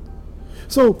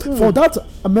 So for that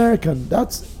American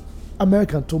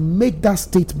to make that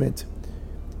statement,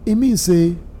 it means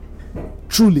say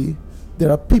truly there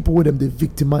are people with them they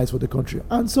victimize for the country.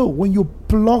 And so when you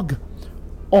plug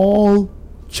all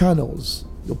channels,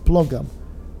 you plug them,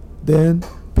 then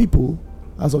people,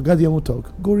 as Ogadian will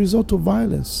talk, go resort to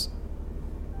violence.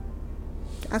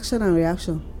 Action and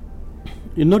reaction.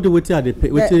 You know the way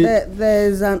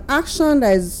there's an action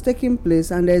that is taking place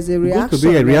and there's a reaction. Going to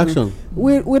be a reaction.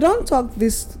 We don't talk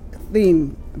this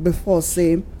thing before.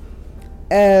 Say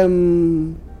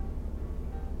the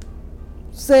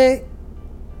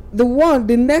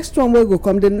next one will go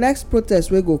come. The next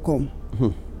protest will go come.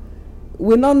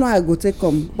 We don't know how it go take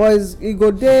come, but it go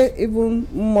there even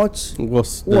much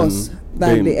worse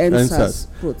than the NSAS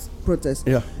protest.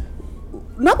 Yeah.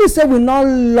 Not be say we not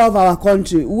love our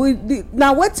country.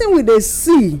 Now wetin we dey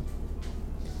see,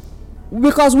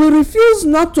 because we refuse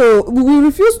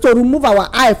to remove our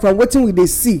eye from wetin we dey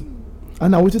see.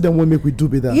 And now wetin dem wan make we do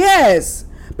be that? Yes,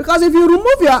 because if you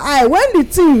remove your eye when the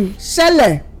thing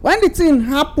shele, when the thing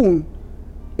happen,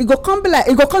 it go come be like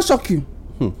it go come shock you.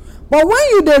 But when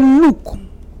you dey look,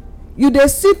 you dey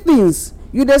see things,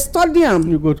 you dey study am,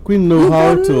 you go quick know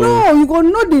how to you go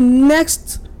know the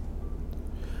next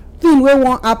thing wey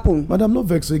wan happen. Madam, no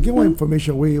vex. So you get one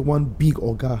information where one big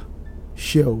oga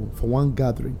share for one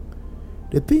gathering.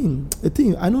 The thing,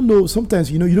 I don't know. Sometimes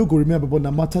you don't go remember, but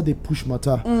no matter they push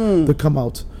matter, they come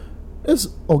out. As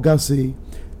oga say,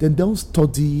 then don't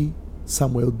study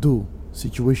Samuel Doe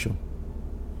situation.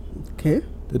 Okay.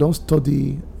 They don't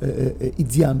study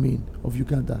Idi Amin of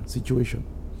Uganda situation.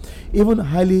 Even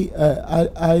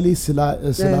Haile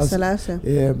Selassie,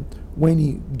 when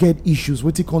he get issues,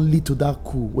 what he can lead to that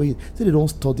coup, where say they don't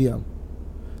study him.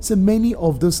 So many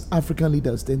of those African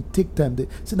leaders then take time. They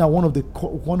say now one of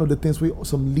the things where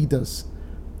some leaders,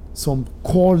 some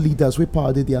core leaders, we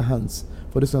power their hands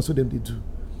for this. That's what them they do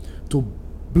to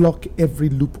block every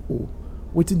loophole.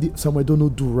 Waiting somewhere don't know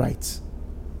do right,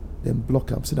 then block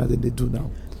them. So that then they do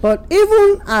now. But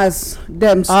even as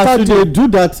them study, they do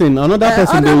that thing, another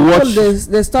person they watch,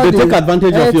 they take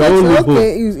advantage of your own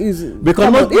loophole.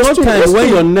 Because most time when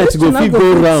your net go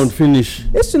round finish.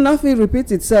 This should not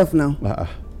repeat itself now.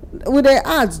 With the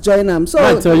ads join them. So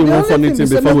I tell you one funny thing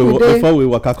before we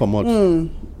waka comot.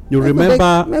 You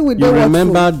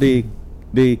remember the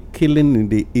killing in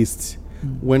the east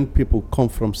when people come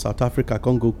from South Africa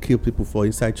come go kill people for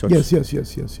inside church.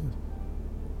 Yes.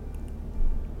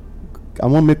 I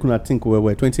want make una think where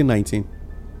we're 2019.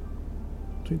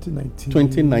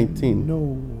 2019. No.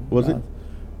 Was it?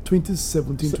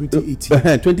 2017, 2018.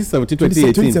 2017,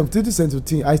 2018.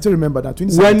 2017. I still remember that.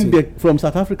 2017. When they from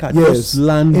South Africa just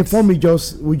land. Inform me, we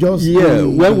just. Yeah,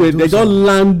 when they just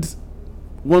land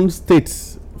one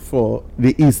state for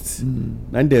the east,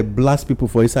 and they blast people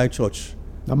for inside church.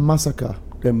 A massacre.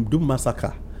 Them do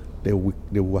massacre. They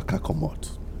waka come out.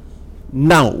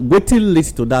 Now, waiting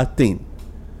list to that thing.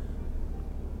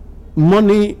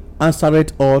 Money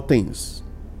answereth all things,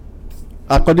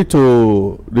 according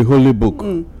to the Holy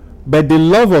Book. But the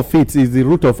love of it is the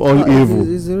root of all evil. It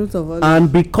is the root of all and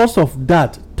because of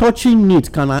that, touching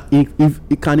it can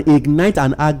ignite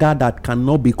an anger that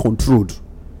cannot be controlled.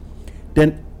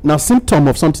 Then, now symptom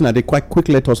of something that they quite quick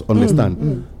let us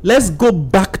understand. Let's go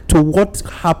back to what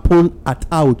happened at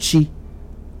Auchi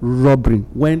robbery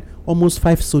when almost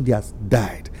 5 soldiers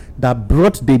died. That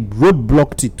brought the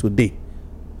roadblocked it today.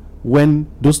 When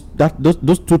those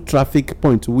 2 traffic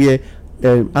points where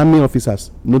army officers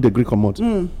know the Greek amount,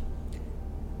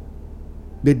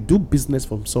 they do business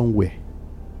from somewhere,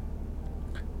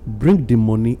 bring the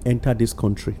money, enter this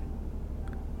country,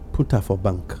 put her for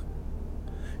bank.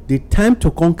 The time to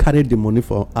come carry the money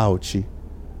for Auchi,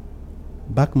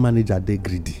 bank manager they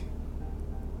greedy.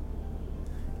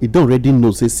 He don't already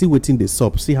know. Say, see waiting the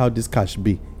sub, see how this cash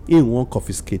be. He won't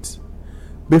confiscate.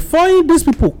 Before these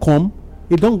people come,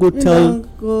 he don't go tell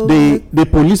the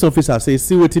police officer, say,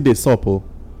 see waiting the sub.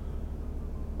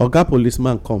 Oga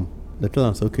policeman come. They tell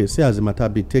us, okay, see as the matter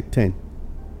be, take 10.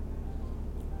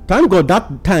 Thank God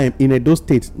that time in Edo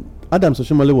State, Adams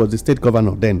Oshomole was the state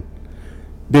governor then.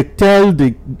 They tell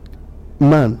the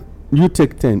man, you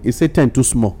take 10. He said 10 too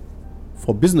small.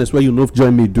 For business where you know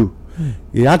join me do.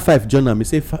 He had 5 join him. He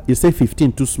say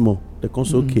 15 too small. They come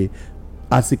say, okay,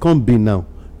 as it can't be now,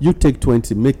 you take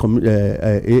 20, make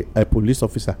a police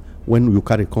officer when you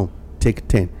carry come, take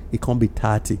 10. It can't be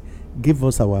 30. Give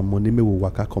us our money, may we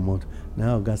waka come out.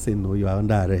 Now God say no, you are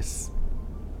under arrest.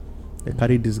 They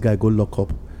carry this guy, go lock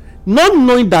up. Not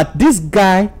knowing that this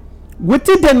guy, what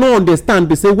they don't understand,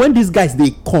 they say when these guys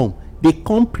they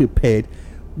come prepared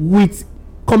with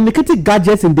communicating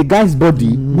gadgets in the guy's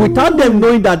body without them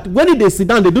knowing that when they sit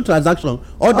down, they do transaction,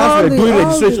 others were doing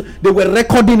registration, they were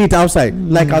recording it outside,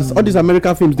 like as all these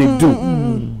American films they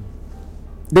do.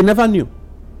 They never knew.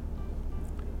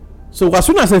 So as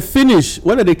soon as they finish,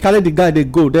 when they carry the guy, they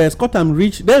go, they escort him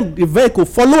reach, then the vehicle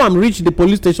follow him reach the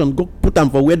police station, go put him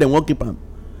for where they want keep him.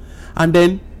 And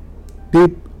then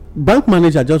the bank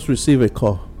manager just receive a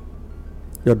call.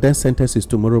 Your death sentence is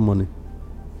tomorrow morning.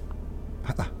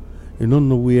 You don't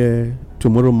know where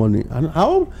tomorrow morning. And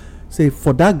how say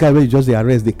for that guy where you just the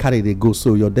arrest, they carry, they go.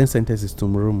 So your death sentence is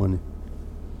tomorrow morning.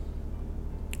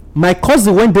 My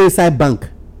cousin went there inside bank.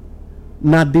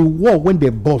 Now the war when they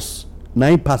boss, now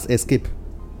he pass escape.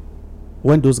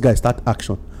 When those guys start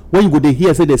action. When you go they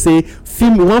hear say they say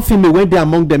one female when they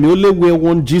among them, you only wear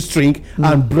one G-string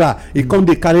and bra. He come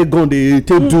they carry gun, they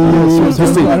take do.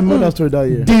 I remember that story that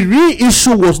year. The real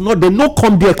issue was not they no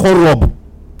come there come rob.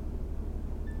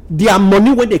 Their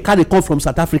money when they carry come from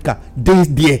South Africa, they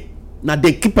there. Now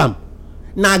they keep them.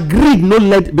 Now greed no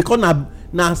let because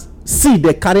now see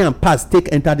they carry and pass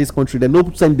take enter this country. They no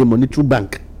send the money through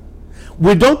bank.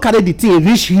 We don't carry the thing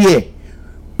reach here.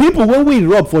 People when we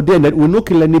rob for them that will not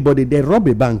kill anybody. They rob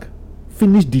a bank,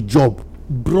 finish the job,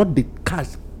 brought the cash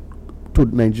to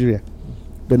Nigeria.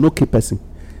 They no keep person.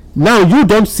 Now you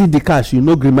don't see the cash, you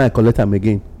no grima collect them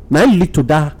again. Now it lead to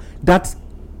that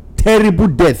terrible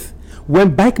death.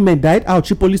 When bike men died, our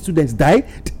chief police students died,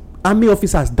 army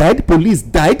officers died, police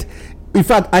died. In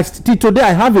fact, today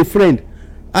I have a friend.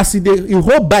 I see the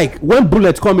whole bike. When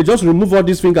bullets come, he just remove all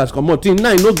these fingers. Come out.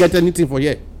 Now you no get anything for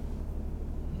here.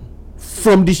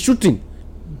 From the shooting.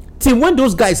 Till when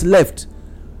those guys left,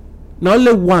 Now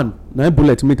only one na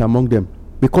bullet meet among them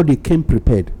because they came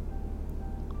prepared.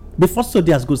 The first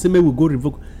soldiers go say make we go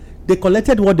revoke. They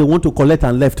collected what they want to collect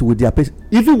and left with their patient.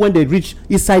 Even when they reach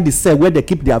inside the cell where they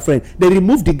keep their friend, they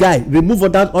remove the guy, remove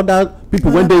other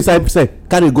people when they inside cell,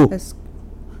 carry go. Yes.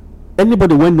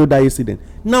 Anybody when know that incident.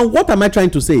 Now what am I trying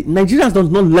to say? Nigerians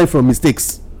does not learn from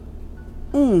mistakes.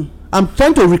 I'm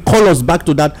trying to recall us back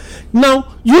to that.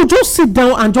 Now you just sit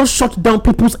down and just shut down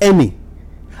people's enemy.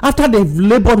 After they've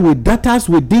labored with data,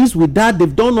 with this, with that,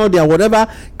 they've done all their whatever,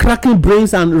 cracking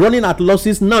brains and running at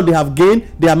losses. Now they have gained,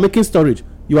 they are making storage.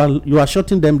 You are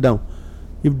shutting them down.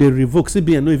 If they revoke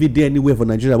CBN, no, if it dey anywhere for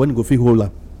Nigeria, when you go feel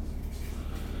whole.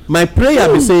 My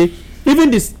prayer be say, even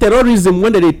this terrorism,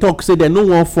 when they talk, say they no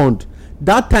one fund.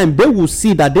 That time they will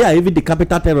see that they are even the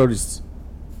capital terrorists.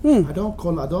 I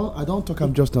don't talk.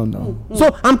 I'm just down now.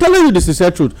 So I'm telling you the sincere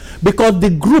truth, because the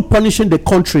group punishing the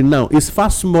country now is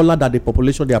far smaller than the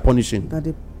population they are punishing.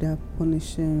 They are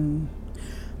punishing.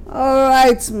 All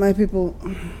right, my people.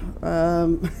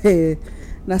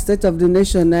 Na State of the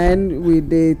Nation, and we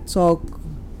dey talk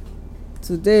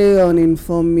today on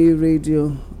Inform Me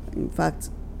Radio. In fact,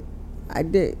 I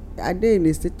dey in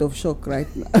a state of shock right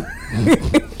now.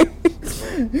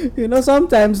 You know,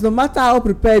 sometimes no matter how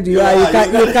prepared you are,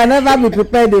 you can never be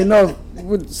prepared enough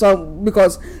with some,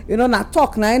 because you know na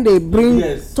talk na they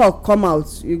bring talk come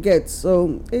out. You get,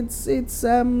 so it's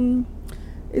sad,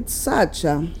 it's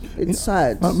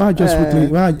sad.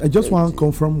 I just want to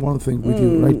confirm one thing with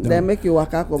you right now. They make you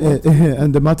waka about.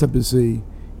 And the matter be say,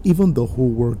 even the whole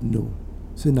world know,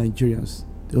 say Nigerians,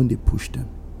 they only push them.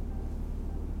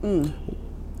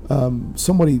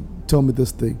 Somebody told me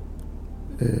this thing.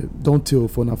 Don't tell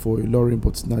for Lauren,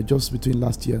 but now just between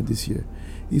last year and this year,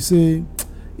 he say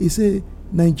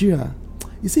Nigeria,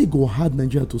 he say go hard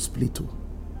Nigeria to split too.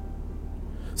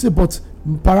 Say but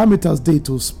parameters dey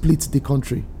to split the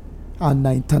country, and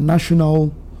an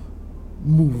international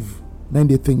move then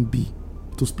they think be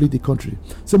to split the country.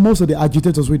 So most of the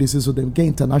agitators where they say so them get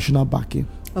international backing.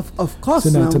 Of course,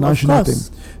 say international thing.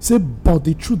 Say but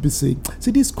the truth be say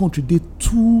this country they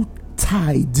too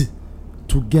tied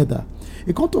together.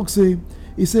 He can't talk say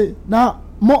he say now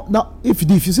if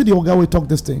you see the guy will talk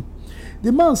this thing,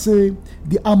 the man say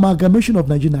the amalgamation of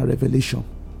Nigeria revelation.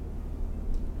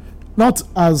 Not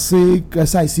as say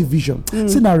I see vision.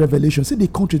 Say now revelation. Say the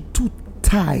country too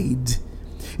tied.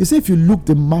 He say if you look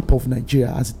the map of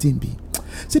Nigeria as a team be,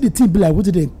 say the team be like what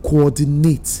did they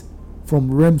coordinate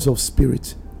from realms of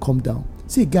spirit come down.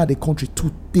 Say God the country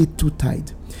too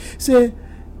tied. Say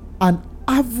an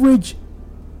average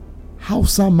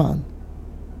Hausa man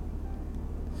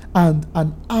and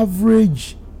an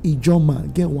average Ijaw man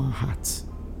get one heart.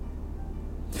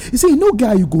 You say, you know,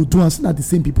 guy, you go do and see not the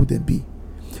same people then be.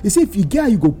 You say, if you get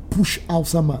you go push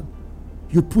Hausa man,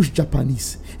 you push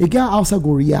Japanese. A guy Hausa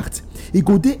go react. He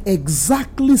go there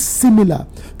exactly similar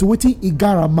to what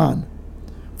Igara man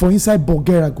for inside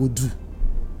Bulgaria go do.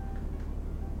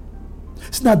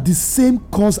 It's not the same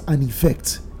cause and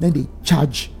effect. Then they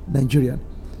charge Nigerian.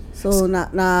 So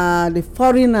now the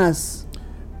foreigners.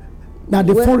 Now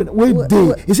the foreign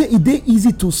they he say it they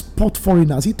easy to spot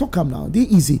foreigners. He talk now. They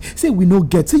easy. Say we no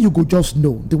get. Say you go just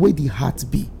know the way the heart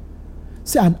be.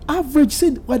 Say an average. Say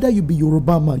whether you be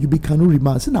Yoruba man, you be Kanuri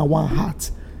man. Say now one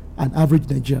heart, an average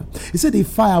Nigerian. He said they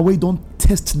fire away don't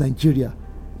test Nigeria.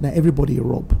 Now everybody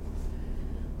rob.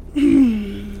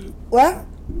 Well.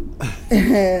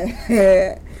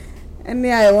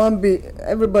 Any I won't be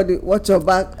everybody watch your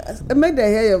back. Make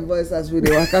them hear your voice as we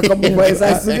do. I can come voice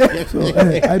as so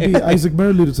I be Isaac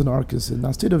Mary Littleton Arkansas.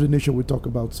 Now State of the Nation we talk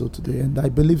about so today, and I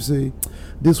believe say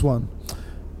this one,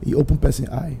 the open person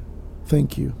eye.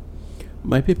 Thank you.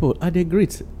 My people, I agree,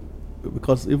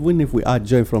 because even if we are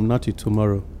joy from now to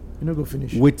tomorrow, you know go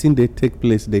finish. Waiting they take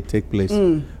place.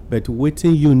 But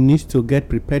waiting you need to get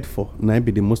prepared for. Now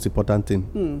be the most important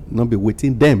thing. Not be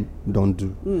waiting them don't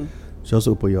do. Just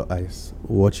open your eyes,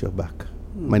 watch your back.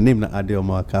 My name is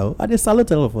Adeomo Akao. I just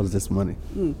salute all of us this morning.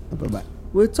 Bye-bye.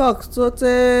 We talk, so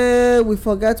we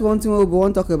forget one thing we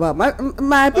want to talk about.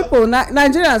 My people,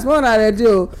 Nigerians, more than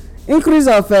radio, increase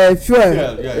of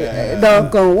fuel.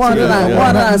 Don't come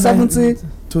 170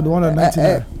 to the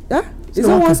 199. Is it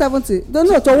 170? No,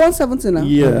 to 170 now.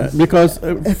 Yeah, because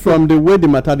from the way the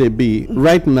matter they be,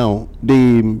 right now,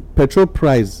 the petrol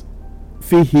price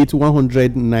fee hit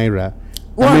 100 naira.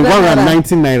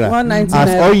 190 naira. 190 naira.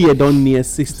 As all year done near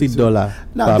 $60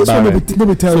 now, per barrel. Let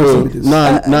me tell you this.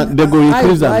 Now they go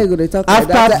increase them.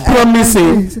 After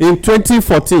promising in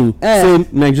 2014, saying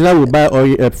Nigeria will buy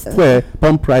oil fuel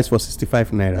pump price for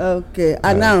 65 naira. Okay,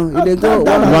 and now they go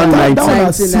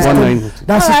 190.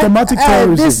 That's systematic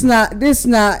terrorism. This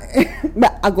now.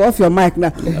 I go off your mic now.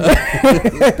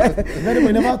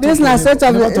 This na state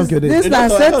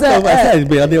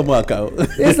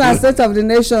of the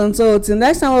nation. So till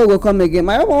next time we go come again.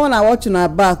 My one I watch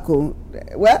on back.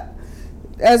 Well,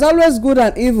 there's always good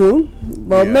and evil,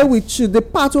 but may we choose the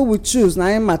path we choose na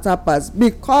im matter pass,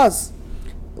 because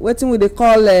wetin we dey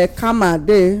call karma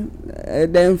dey.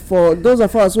 Then for those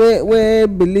of us we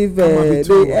believe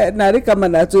na karma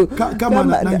na too. Karma,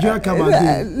 Nigeria karma.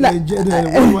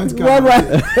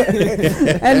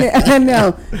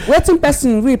 Anyhow, wetin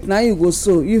person reap na you go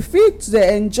sow. You fit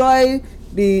dey enjoy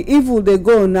the evil dey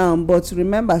go now, but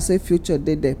remember say future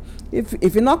dey there.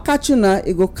 If e no catch you now,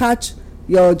 e go catch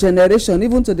your generation,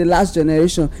 even to the last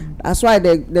generation. That's why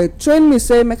they train me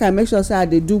say make I make sure say I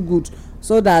dey do good,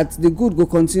 so that the good go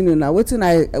continue. Now wetin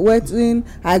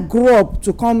I grew up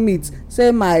to come meet,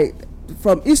 say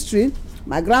from history,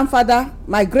 my grandfather,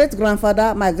 my great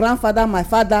grandfather, my grandfather, my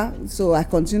father. So I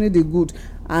continue the good,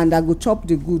 and I go chop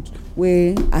the good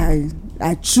wey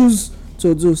I choose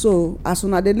to do. So as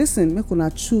una dey listen, make una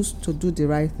choose to do the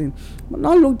right thing.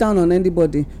 Not look down on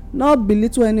anybody, not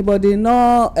belittle anybody,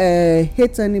 not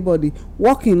hate anybody.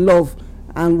 Walk in love,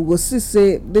 and we go see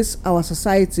say this our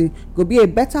society go be a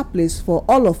better place for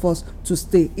all of us to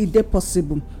stay. If dey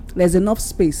possible, there's enough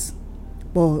space,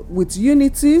 but with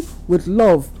unity, with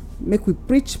love, make we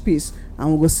preach peace,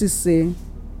 and we go see say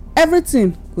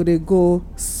everything go dey go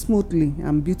smoothly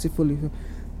and beautifully.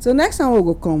 So next time we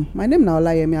go come, my name na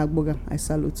Olayemi Agboga. I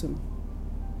salute you.